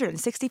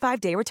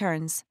 365-day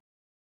returns.